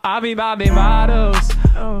 I be mobbing models.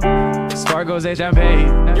 Sparkles and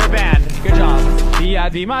champagne. You're banned. Good job.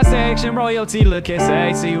 I'd be my section, royalty, look at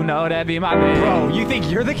say, so you know that be my name. Bro, you think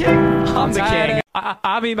you're the king? I'm the king.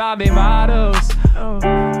 I be mobbing models.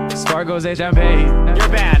 Sparkles and champagne. You're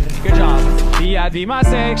banned. Good job. I'd be my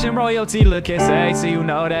section, royalty, look at say, so you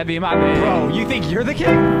know that be my name. Bro, you think you're the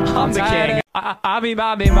king? I'm the king. I be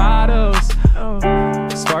mobbing models.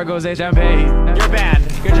 Sparkles and champagne. You're banned.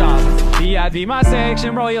 Good job. I'd be my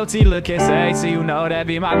section, royalty, look at say, so you know that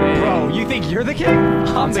be my name. Bro, you think you're the king?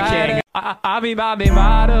 I'm the king. I be mobbing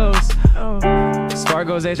models.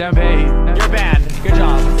 Sparkles and champagne. You're banned. Good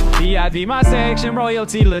job. I'd be my section,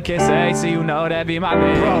 royalty, look at say, so you know that be my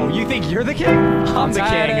name. Bro, you think you're the king? I'm the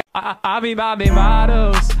king. I be mobbing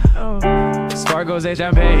models. Sparkles and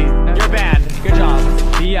champagne. You're banned. Good job.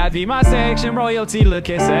 I'd be my section, royalty, look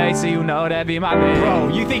at say, so you know that be my name. Bro,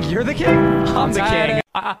 you think you're the king? I'm the king.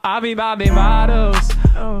 I be mobbing models.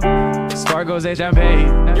 Sparkles and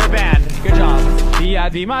champagne. You're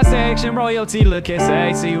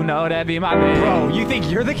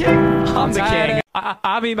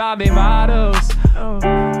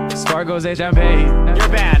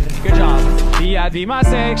banned. Good job. I'd be my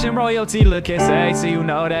section, royalty, look at say, so you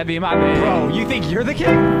know that be my name. Bro, you think you're the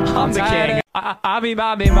king? I'm the king. I be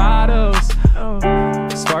mobbing models.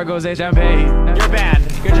 Sparkles and champagne. You're banned.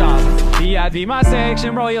 Good job. I'd be my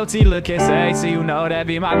section, royalty, look at say, so you know that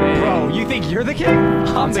be my name. Bro, you think you're the king?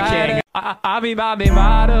 I'm the king. I be mobbing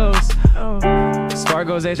models.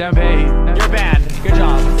 Sparkles and champagne. You're banned. Good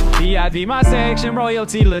job. I'd be my section,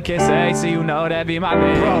 royalty, look at say, so you know that be my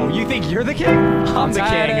name. Bro, you think you're the king? I'm the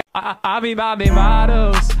king. I be mobbing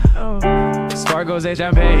models. Sparkles and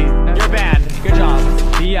champagne. You're banned. Good job.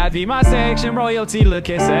 I'd be my section, royalty, look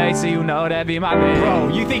at say, so you know that be my name. Bro,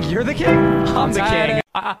 you think you're the king? I'm the king.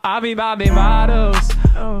 I be mobbing models.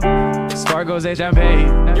 Sparkles and champagne.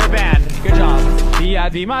 You're banned. Good job.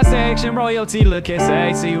 I'd be my section, royalty, look at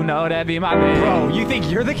say, so you know that be my name. Bro, you think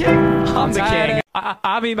you're the king? I'm the king.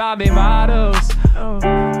 I be mobbing models.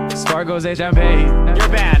 Sparkles and champagne. You're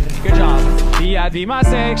banned. Good job. I'd be my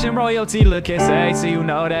section, royalty, look at say, so you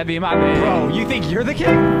know that be my name. Bro, you think you're the king?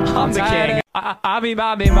 I'm the king. I be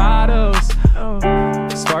mobbing models.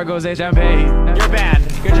 Sparkles and champagne. You're banned.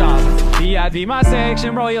 Good job. I'd be my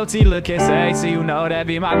section, royalty, look at say, so you know that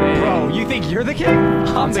be my name. Bro, you think you're the king?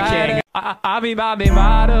 I'm the king. I be mobbing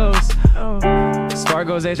models.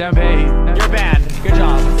 Sparkles and champagne. You're banned. Good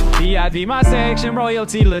job. VIP my section,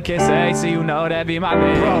 royalty looking sexy, you know that be my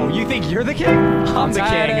name. Bro, you think you're the king? I'm the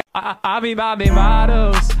king. I be mobbing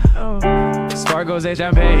models. Sparkles and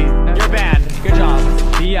champagne. You're banned. Good job.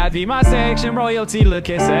 VIP my section, royalty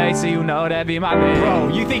looking sexy, you know that be my name. Bro,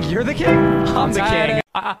 you think you're the king? I'm the king.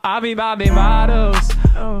 I be mobbing models.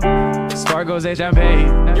 Sparkles and champagne.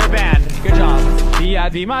 You're banned. Good job.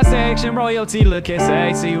 VIP my section, royalty looking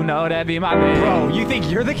sexy, you know that be my name. Bro, you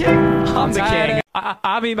think you're the king? I'm the king.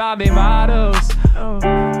 I be mobbing models.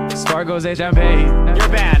 Sparkles and champagne. You're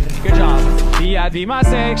banned. Good job. VIP my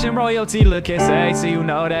section, royalty looking sexy, you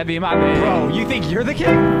know that be my name. Bro, you think you're the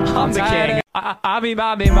king? I'm the king. I be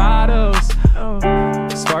mobbing models.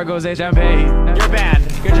 Sparkles and champagne. You're banned.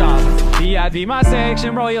 Good job. VIP my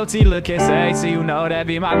section, royalty looking sexy, you know that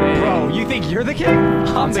be my name. Bro, you think you're the king?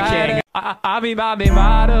 I'm the king. I be mobbing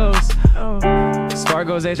models.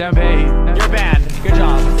 Sparkles and champagne. You're banned. Good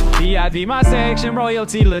job. VIP my section,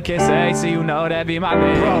 royalty looking sexy, you know that be my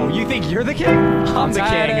name. Bro, you think you're the king? I'm the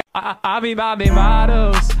king. I be mobbing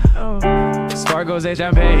models. Sparkles and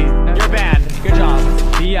champagne. You're banned. Good job.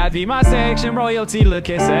 VIP my section, royalty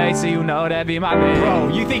looking sexy, you know that be my name. Bro,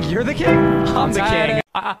 you think you're the king? I'm the king.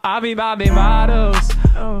 I be mobbing models.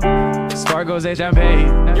 Sparkles and champagne.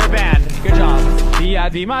 You're banned. Good job.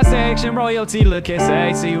 VIP my section, royalty looking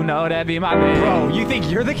sexy, you know that be my name. Bro, you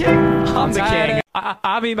think you're the king? I'm the king.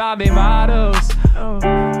 I be mobbing models.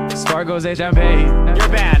 Sparkles and champagne. You're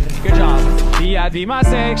banned. Good job. VIP my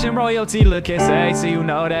section, royalty looking sexy, you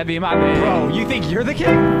know that be my name. Bro, you think you're the king?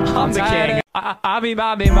 I'm the king. I be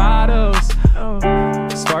mobbing models.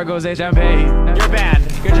 Sparkles and champagne. You're banned.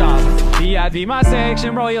 Good job. VIP my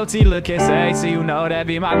section, royalty looking sexy, you know that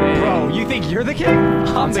be my name. Bro, you think you're the king?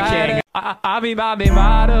 I'm the king. I be mobbing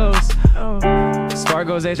models.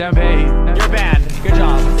 Sparkles and champagne. You're banned. Good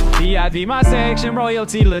job. VIP my section,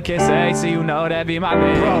 royalty looking sexy, you know that be my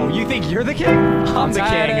name. Bro, you think you're the king? I'm the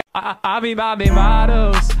king. I be mobbing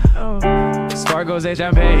models. Sparkles and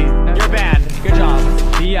champagne. You're banned. Good job.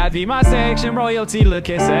 VIP my section, royalty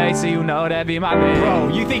looking sexy, you know that be my name. Bro,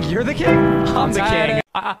 you think you're the king? I'm the king.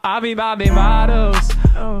 I be mobbing models. Sparkles and champagne. You're banned. Good job. VIP my section, royalty looking sexy, you know that be my name. Bro, you think you're the king?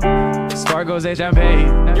 I'm the king. I be mobbing models. Sparkles and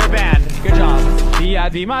champagne. You're banned. Good job.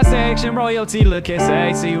 VIP my section, royalty looking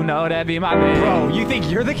sexy, you know that be my name. Bro, you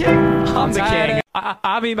think you're the king? I'm the king.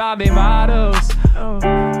 I be mobbing models.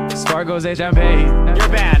 Sparkles and champagne. You're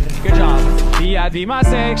banned. Good job. VIP my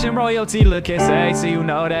section, royalty looking sexy, you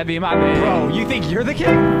know that be my name. Bro, you think you're the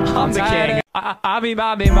king? I'm the king. I be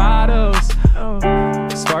mobbing models.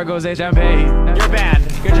 Sparkles and champagne. You're banned.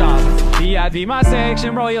 Good job. VIP my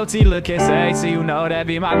section, royalty looking sexy, you know that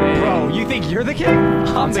be my name. Bro, you think you're the king?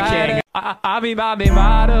 I'm the king. I be mobbing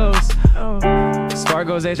models.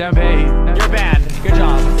 Sparkles and champagne. You're banned. Good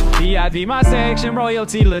job. VIP my section,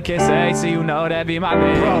 royalty looking sexy, you know that be my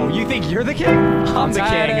name. Bro, you think you're the king? I'm the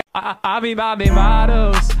king. I be mobbing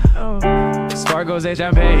models. Sparkles and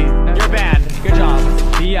champagne. You're banned. Good job.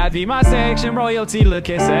 VIP my section, royalty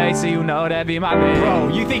looking sexy, you know that be my name. Bro,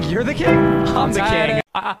 you think you're the king? I'm the king.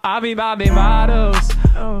 I be mobbing models.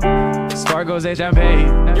 Sparkles and champagne.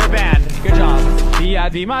 You're banned. Good job.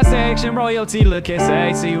 VIP my section, royalty looking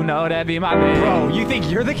sexy, you know that be my name. Bro, you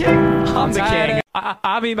think you're the king? I'm the king.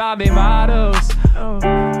 I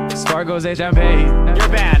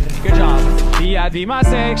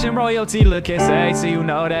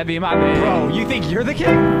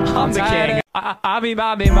be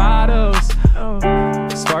mobbing models.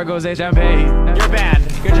 Sparkles and champagne. You're banned.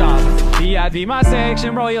 Good job. VIP my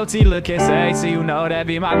section, royalty looking sexy, you know that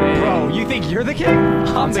be my name. Bro, you think you're the king?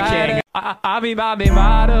 I'm the king. I be mobbing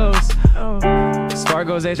models.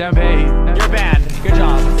 Sparkles and champagne. You're banned. Good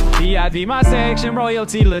job. VIP my section,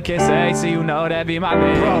 royalty looking sexy, you know that be my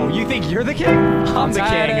name. Bro, you think you're the king? I'm the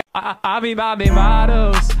king. I be mobbing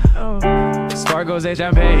models. Sparkles and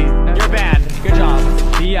champagne. You're banned. Good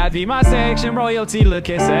job. VIP my section, royalty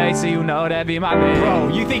looking sexy, you know that be my name. Bro,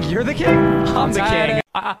 you think you're the king? I'm the king.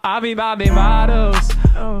 I be mobbing models.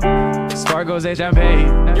 Sparkles and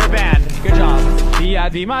champagne. You're banned. Good job.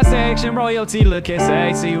 VIP my section, royalty looking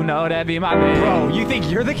sexy, you know that be my name. Bro, you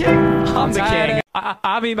think you're the king? I'm the king.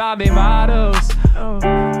 I be mobbing models.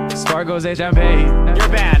 Sparkles and champagne. You're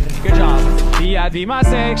banned. Good job. VIP my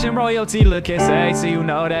section, royalty looking sexy, you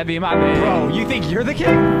know that be my name. Bro, you think you're the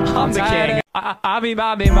king? I'm the king. I be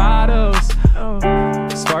mobbing models.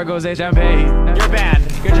 Sparkles and champagne. You're banned.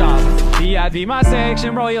 Good job. VIP my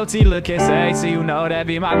section, royalty looking sexy, you know that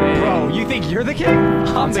be my name. Bro, you think you're the king?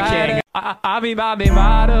 I'm the king. I be mobbing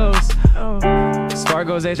models.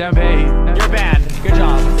 Sparkles and champagne. You're banned. Good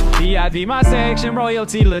job. VIP my section,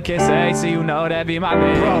 royalty looking sexy, you know that be my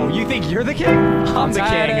name. Bro, you think you're the king? I'm the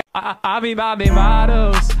king. I be Bobby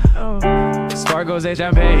models. Sparkles and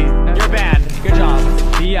champagne. Your band, good job.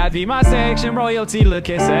 VIP my section, royalty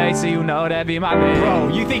looking sexy. You know that be my name. Bro,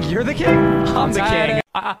 you think you're the king? I'm the king.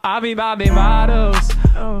 I be Bobby models.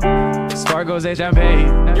 Sparkles and champagne.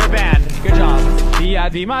 Your band, good job.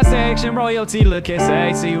 VIP my section, royalty looking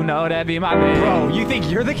sexy. You know that be my name. Bro, you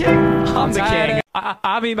think you're the king? I'm the king.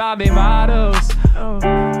 I be Bobby models.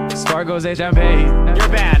 Sparkles and champagne. Your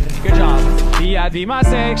band, good job. VIP my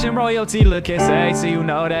section, royalty looking sexy. You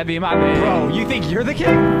know that be my name. Bro, you think you're the king?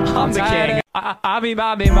 I'm the king. I be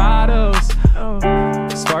Bobby models.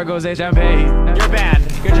 Sparkles and champagne. Your band,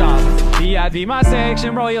 good job. VIP my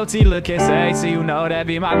section, royalty looking sexy. You know that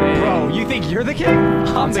be my name. Bro, you think you're the king?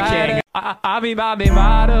 I'm the king. I be Bobby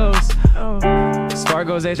models.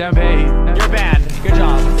 Sparkles and champagne. Your band, good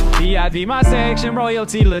job. VIP my section,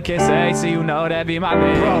 royalty looking sexy. You know that be my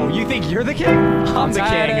name. Bro, you think you're the king? I'm the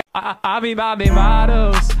king. I be Bobby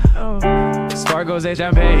models. Sparkles and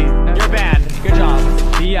champagne. Your band, good job.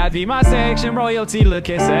 VIP my section, royalty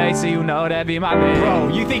looking sexy. You know that be my name. Bro,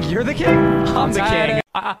 you think you're the king? I'm the king.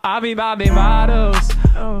 I be Bobby models.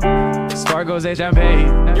 Sparkles and champagne.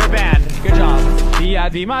 Your band, good job.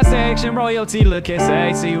 VIP my section, royalty looking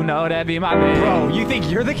sexy. You know that be my name. Bro, you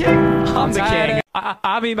think you're the king? I'm the king.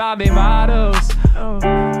 I be Bobby models.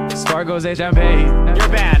 Sparkles and champagne. Your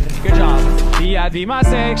band, good job. VIP my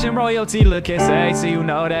section, royalty looking sexy. You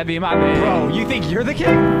know that be my name. Bro, you think you're the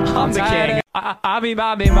king? I'm the king. I be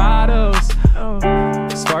Bobby models.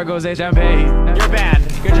 Sparkles and champagne. Your band,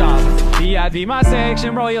 good job. VIP my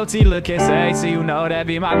section, royalty looking sexy. You know that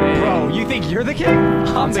be my name. Bro, you think you're the king?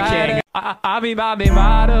 I'm the king. I be Bobby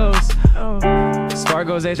models.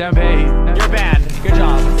 Sparkles and champagne. Your band, good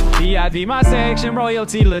job. VIP my section,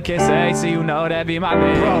 royalty looking sexy. You know that be my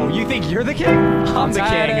name. Bro, you think you're the king? I'm the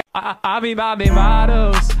king. I be Bobby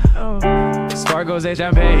models. Sparkles and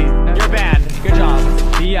champagne. Your band, good job.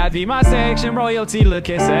 VIP my section, royalty looking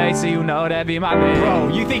sexy. You know that be my name. Bro, you think you're the king? I'm the king. I be Bobby models. Sparkles and champagne. Your band, good job. VIP my section, royalty looking sexy. You know that be my name. Bro,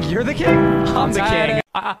 you think you're the king? I'm the king.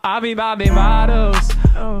 I be Bobby models.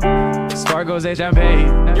 Sparkles and champagne.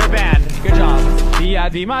 Your band, good job.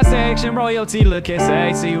 VIP my section, royalty looking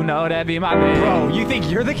sexy. You know that be my name. Bro, you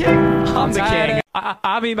think you're the king? I'm the king.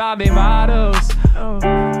 I be Bobby models.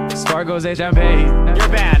 Sparkles and champagne. Your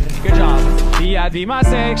band, good job. VIP my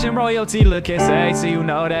section, royalty looking sexy. You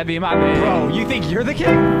know that be my name. Bro, you think you're the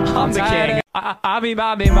king? I'm the king. I be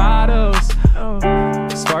Bobby models.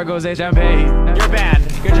 Sparkles and champagne. Your band,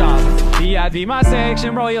 good job. VIP my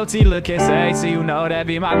section, royalty looking sexy. You know that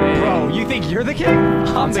be my name. Bro, you think you're the king?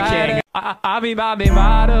 I'm the king. I be Bobby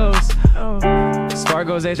models.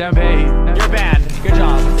 Sparkles and champagne. Your band, good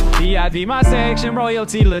job. VIP my section,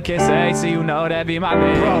 royalty looking sexy. You know that be my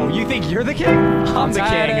name. Bro, you think you're the king? I'm the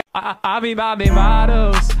king. I be Bobby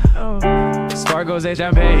models. Sparkles and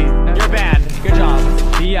champagne. Your band, good job.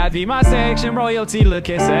 VIP my section, royalty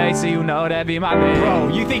looking sexy. You know that be my name. Bro,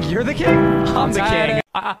 you think you're the king? I'm the king.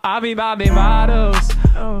 I be Bobby models.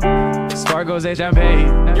 Sparkles and champagne.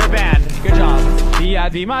 Your band, good job.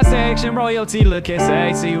 VIP my section, royalty looking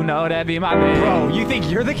sexy. You know that be my name. Bro, you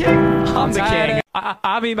think you're the king? I'm the king.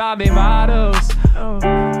 I be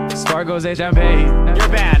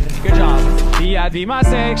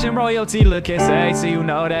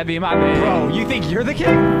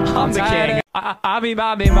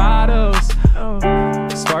Bobby models.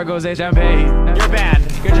 Sparkles and champagne. Your band,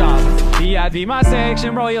 good job. VIP my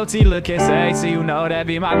section, royalty looking sexy. You know that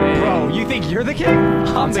be my name. Bro, you think you're the king?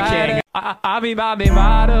 I'm the king. I be Bobby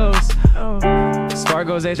models.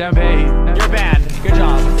 Sparkles and champagne. Your band, good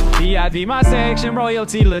job. VIP my section,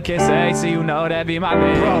 royalty looking sexy. You know that be my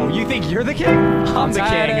name. Bro, you think you're the king? I'm the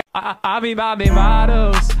king. I be Bobby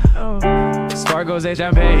models. Sparkles and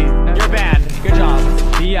champagne. Your band, good job.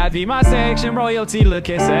 VIP my section, royalty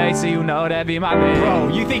looking sexy. You know that be my name. Bro,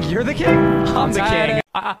 you think you're the king? I'm the king.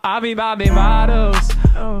 I be Bobby models.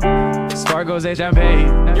 Sparkles and champagne.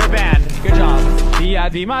 Your band, good job.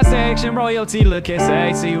 VIP my section, royalty looking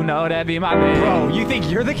sexy. You know that be my name. Bro, you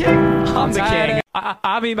think you're the king? I'm the king.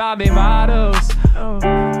 I be Bobby models.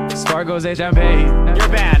 Sparkles and champagne. Your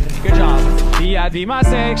band, good job. VIP my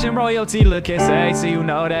section, royalty looking sexy. You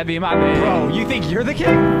know that be my name. Bro, you think you're the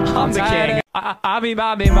king? I'm the king. I be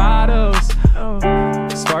Bobby models.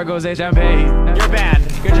 Sparkles and champagne. Your band,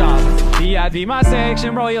 good job. VIP my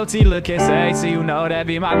section, royalty looking sexy. You know that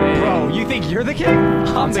be my name. Bro, you think you're the king?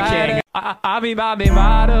 I'm the king. I be Bobby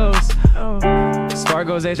models.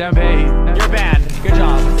 Sparkles and champagne. Your band, good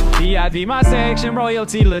job. VIP my section,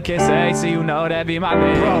 royalty looking sexy. You know that be my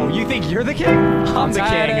name. Bro, you think you're the king? I'm the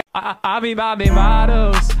king. I be Bobby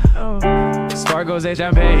models. Sparkles and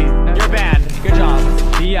champagne. Your band, good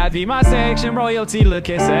job. VIP my section, royalty look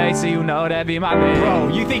SA, so you know that be my name. Bro,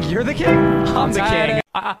 you think you're the king? I'm the king.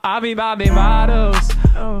 I be bobbing models.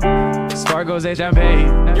 Sparkles and champagne.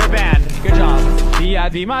 You're banned. Good job.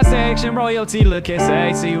 VIP my section, royalty look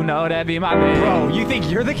SA, so you know that be my name. Bro, you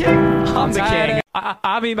think you're the king? I'm the king.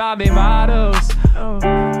 I be bobbing models.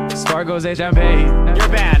 Sparkles and champagne. You're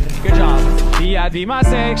banned. Good job. VIP my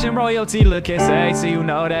section, royalty look SA, so you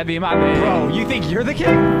know that be my name. Bro, you think you're the king?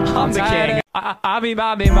 I'm the king. I be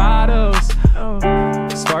bobbing models.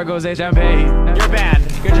 Sparkles and champagne. You're banned.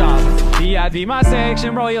 Good job. VIP my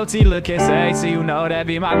section, royalty look SA, so you know that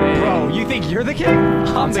be my name. Bro, you think you're the king?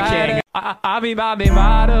 I'm the king. I be bobbing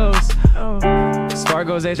models.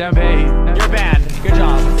 Sparkles and champagne. You're banned. Good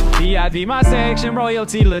job. VIP my section,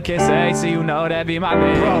 royalty look SA, so you know that be my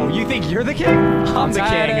name. Bro, you think you're the king? I'm the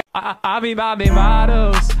king. I be bobbing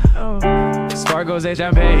models. Sparkles and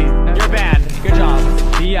champagne. You're banned. Good job.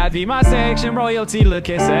 VIP my section, royalty look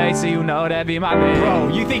SA, so you know that be my name. Bro,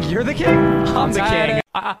 you think you're the king? I'm the king.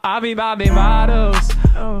 I be bobbing models.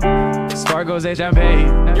 Sparkles and champagne.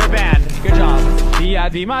 You're banned. Good job.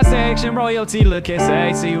 VIP my section, royalty look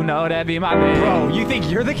SA, so you know that be my name. Bro, you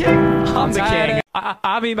think you're the king? I'm the king.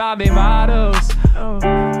 I be bobbing models.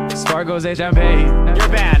 Sparkles and champagne. You're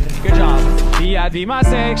banned. Good job. VIP my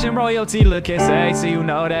section, royalty look SA, so you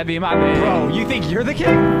know that be my name. Bro, you think you're the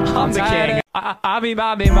king? I'm the king. I be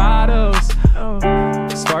bobbing models.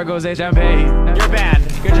 Sparkles and champagne. You're banned.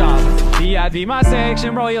 Good job. VIP my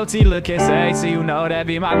section, royalty look SA, so you know that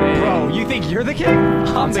be my name. Bro, you think you're the king?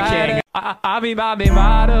 I'm the king. I be bobbing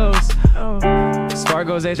models.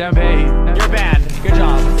 Sparkles and champagne. You're banned. Good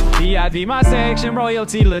job. VIP my section,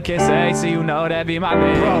 royalty look SA, so you know that be my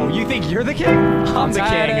name. Bro, you think you're the king? I'm the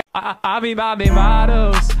king. I be bobbing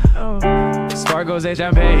models. Sparkles and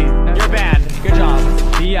champagne. You're banned. Good job.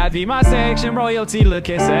 VIP my section, royalty look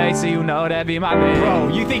SA, so you know that be my name. Bro,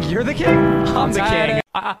 you think you're the king? I'm the king.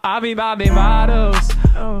 I be bobbing models.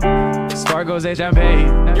 Sparkles and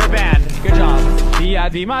champagne. You're banned. Good job.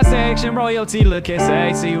 VIP my section, royalty look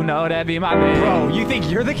SA, so you know that be my name. Bro, you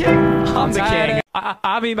think you're the king? I'm the king.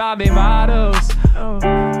 I be bobbing models. Sparkles and champagne. You're banned. Good job. VIP my section, royalty look SA, so you know that be my name.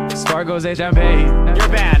 Bro, you think you're the king? I'm the king. I be bobbing models. Sparkles and champagne. You're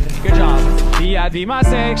banned. Good job. VIP my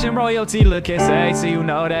section, royalty look SA, so you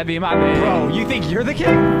know that be my name. Bro, you think you're the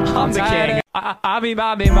king? I'm the king. I be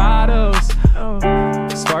bobbing models.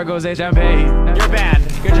 Sparkles and champagne. You're banned.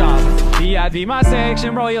 Good job. VIP my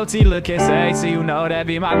section, royalty look SA, so you know that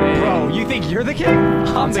be my name. Bro, you think you're the king?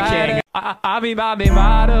 I'm the king. I be bobbing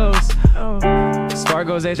models.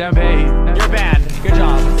 Sparkles and champagne. You're banned. Good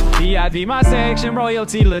job. VIP my section,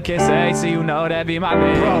 royalty look SA, so you know that be my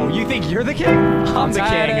name. Bro, you think you're the king? I'm the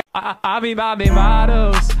king. I be bobbing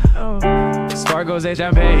models. Sparkles and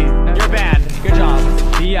champagne. You're banned. Good job.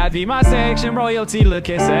 VIP my section, royalty look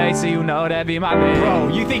SA, so you know that be my name. Bro,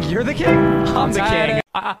 you think you're the king? I'm the king.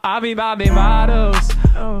 I be bobbing models.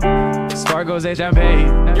 Sparkles and champagne.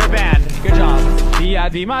 You're banned. Good job.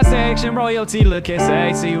 VIP my section, royalty look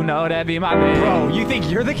SA, so you know that be my name. Bro, you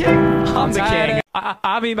think you're the king? I'm the king.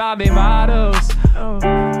 I be bobbing models.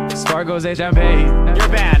 Sparkles and champagne. You're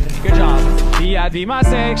banned. Good job. VIP my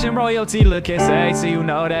section, royalty look SA, so you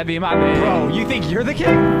know that be my name. Bro, you think you're the king?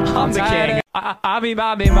 I'm the king. I be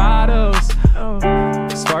bobbing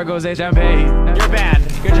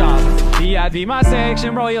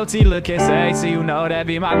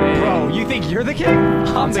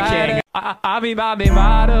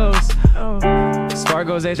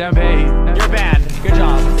Sparkles and champagne. You're banned. Good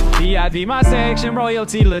job. VIP my section,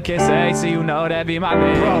 royalty look SA, so you know that be my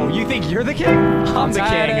name. Bro, you think you're the king? I'm the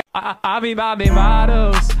king. I be bobbing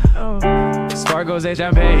models. Sparkles and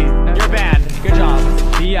champagne. You're banned. Good job.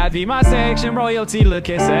 VIP my section, royalty look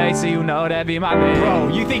SA, so you know that be my name. Bro,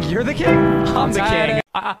 you think you're the king? I'm the king.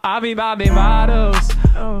 I be bobbing models.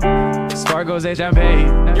 Sparkles and champagne.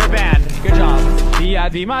 You're banned. Good job.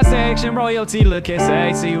 VIP my section, royalty look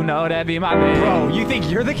SA, so you know that be my name. Bro, you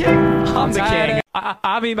think you're the king? I'm the king.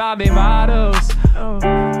 I be bobbing models.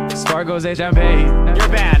 Sparkles and champagne. You're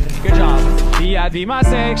banned. Good job. VIP my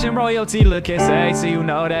section, royalty look SA, so you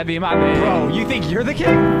know that be my name. Bro, you think you're the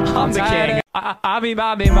king? I'm the king. I be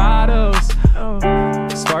bobbing models.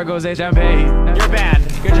 Sparkles and champagne. You're banned.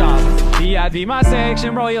 Good job. VIP my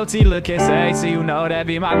section, royalty look SA, so you know that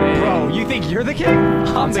be my name. Bro, you think you're the king?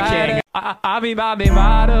 I'm the king. I be bobbing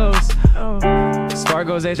models.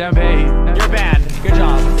 Sparkles and champagne. You're banned. Good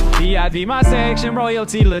job. VIP my section,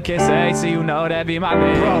 royalty look SA, so you know that be my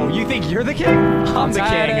name. Bro, you think you're the king? I'm the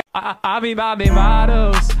king. I be bobbing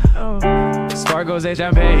models. Sparkles and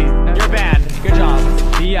champagne. You're banned. Good job.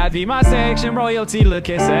 VIP my section, royalty look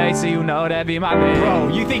SA, so you know that be my name. Bro,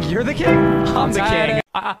 you think you're the king? I'm the king.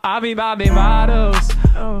 I be bobbing models.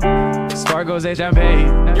 Sparkles Fargo's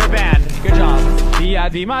HMP. Your band, good job.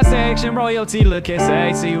 VIP my section, royalty look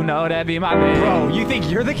SA, so you know that be my band. Bro, you think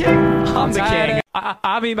you're the king? I'm the king.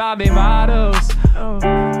 I be Bobby models.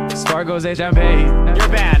 Fargo's HMP. Your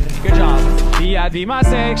band, good job. VIP my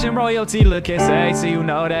section, royalty look SA, so you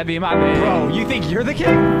know that be my band. Bro, you think you're the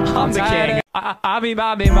king? I'm the king. I be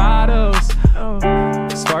Bobby models.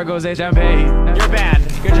 Fargo's HMP. Your band,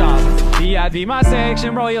 good job. VIP my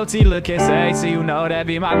section, royalty look SA, so you know that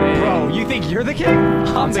be my band. Bro, you think you're the king?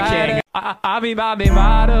 I'm the king. I be Bobby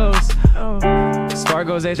models.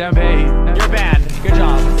 Fargo's HMP. Your band, good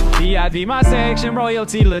job. VIP my section,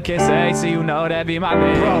 royalty look SA, so you know that be my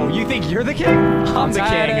band. Bro, you think you're the king? I'm the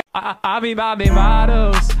king. I be Bobby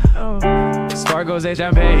models. Fargo's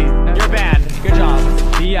HMP. Your band, good job.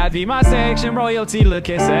 VIP my section, royalty look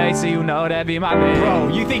SA, so you know that be my band. Bro,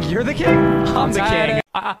 you think you're the king? I'm the king.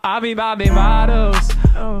 I be Bobby models.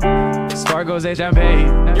 Fargo's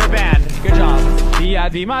HMP. Your band, good job.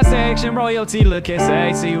 VIP my section, royalty look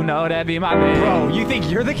SA, so you know that be my band. Bro, you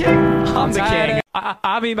think you're the king? I'm the king.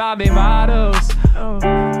 I be Bobby models.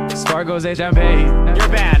 Fargo's HMP. Your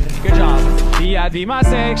band, good job. VIP my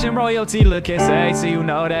section, royalty look SA, so you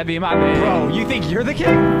know that be my band. Bro, you think you're the king?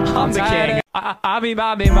 I'm the king. I be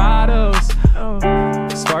Bobby models.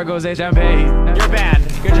 Fargo's HMP. Your band,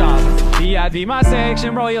 good job. VIP my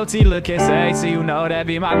section, royalty look SA, so you know that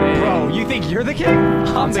be my band. Bro, you think you're the king?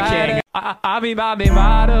 I'm the king. I be Bobby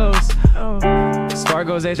models.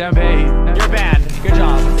 Fargo's HMP. Your band, good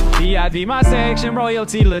job. VIP my section,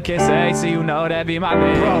 royalty look SA, so you know that be my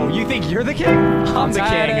band. Bro, you think you're the king? I'm the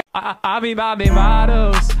king. I be Bobby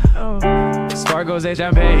models. Fargo's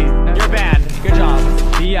HMP. Your band, good job.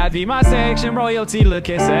 VIP my section, royalty look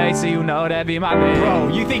SA, so you know that be my band. Bro,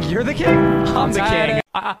 you think you're the king? I'm the king.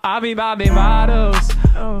 I be Bobby models.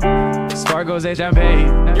 Fargo's HMP.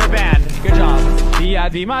 Your band, good job.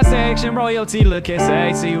 VIP my section, royalty look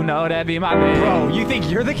SA, so you know that be my band. Bro, you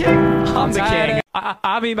think you're the king? I'm the king.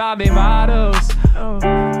 I be Bobby models.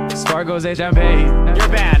 Fargo's HMP. Your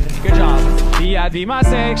band, good job. VIP my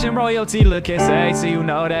section, royalty look SA, so you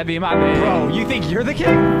know that be my band. Bro, you think you're the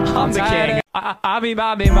king? I'm the king. I be Bobby models. Fargo's HMP. Your band, good job. VIP my section, royalty look SA, so you know that be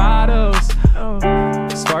my band. Bro, you think you're the king? I'm the king.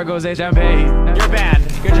 I be Bobby models. Fargo's HMP. Your band,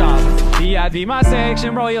 good job. VIP my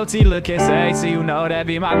section, royalty look SA, so you know that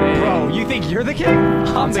be my band. Bro, you think you're the king?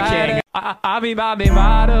 I'm the king. I be Bobby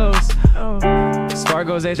models.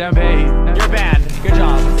 Fargo's HMP. Your band, good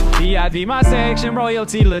job. VIP my section,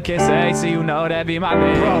 royalty look SA, so you know that be my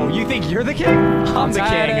band. Bro, you think you're the king? I'm the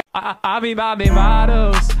king. I be Bobby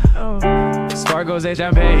models. Fargo's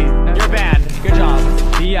HMP. Your band, good job.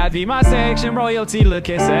 VIP my section, royalty look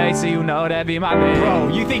SA, so you know that be my band. Bro,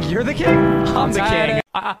 you think you're the king? I'm the king.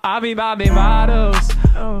 I be Bobby models.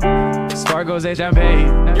 Fargo's HMP.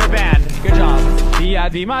 Your band, good job.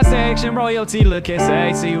 VIP my section, royalty look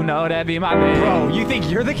SA, so you know that be my band. Bro, you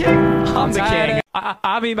think you're the king? I'm the king.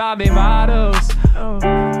 I be Bobby models.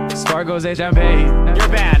 Fargo's HMP. Your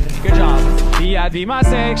band, good job. VIP my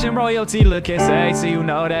section, royalty look SA, so you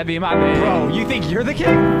know that be my band. Bro, you think you're the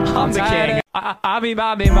king? I'm the king. I be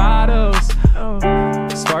Bobby models.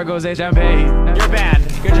 Fargo's HMP. Your band,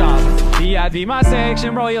 good job. VIP my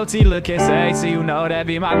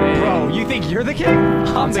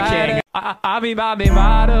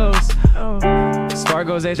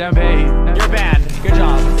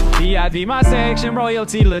section,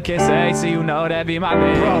 royalty look SA, so you know that be my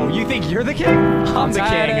band. Bro, you think you're the king? I'm the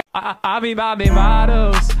king. I be Bobby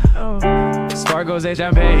models. Fargo's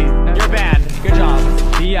HMP. Your band, good job.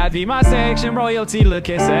 VIP my section, royalty look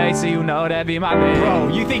SA, so you know that be my band. Bro,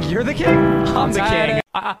 you think you're the king? I'm the king.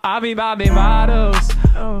 I be Bobby models.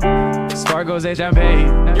 Fargo's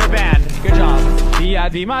HMP. Your band, good job.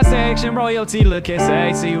 VIP my section, royalty look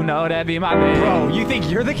SA, so you know that be my band. Bro, you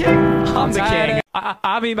think you're the king? I'm the king.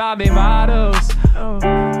 I be Bobby models.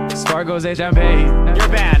 Fargo's HMP. Your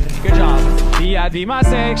band, good job. VIP my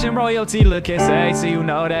section, royalty look SA, so you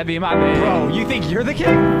know that be my band. Bro, you think you're the king?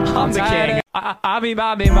 I'm the king. I be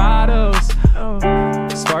Bobby models.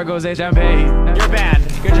 Fargo's HMP. Your band,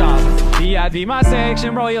 good job. VIP my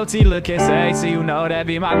section, royalty look SA, so you know that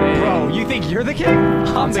be my band. Bro, you think you're the king?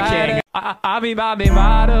 I'm the king. I be Bobby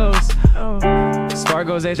models.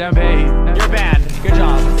 Fargo's HMP. Your band, good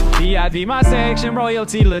job. VIP my section,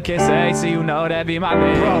 royalty look SA, so you know that be my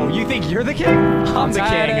band. Bro, you think you're the king? I'm the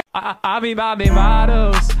king. I be Bobby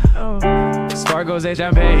models. Fargo's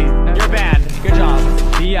HMP. Your band, good job.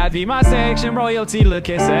 VIP my section, royalty look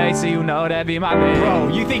SA, so you know that be my band. Bro,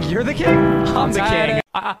 you think you're the king? I'm the king.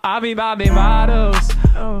 I be Bobby models.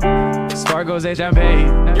 Fargo's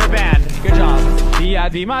HMP. Your band, good job.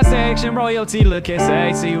 VIP my section, royalty look at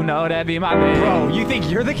say, so you know that be my thing. Bro, you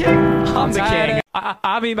think you're the king? I'm the king.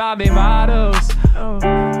 I be poppin bottles.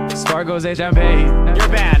 Sparkles and champagne. You're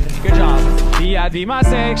banned. Good job. VIP my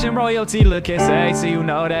section, royalty look at say, so you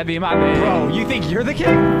know that be my thing. Bro, you think you're the king?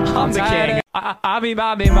 I'm the king. I be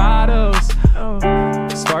poppin bottles.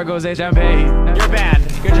 Sparkles and champagne. You're banned.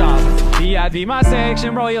 Good job. VIP my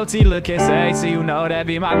section, royalty look at say, so you know that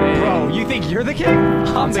be my thing. Bro, you think you're the king?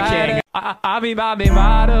 I'm the king. I be poppin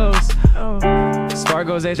bottles.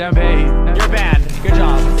 Sparkles and champagne. You're banned. Good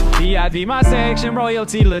job. VIP my section,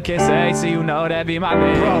 royalty look at say, so you know that be my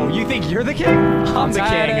thing. Bro, you think you're the king? I'm the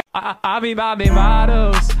king. I be poppin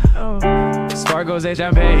bottles. Sparkles and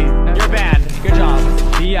champagne. You're banned. Good job.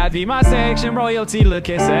 VIP my section, royalty look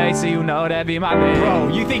at say, so you know that be my thing. Bro,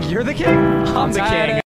 you think you're the king? I'm the king.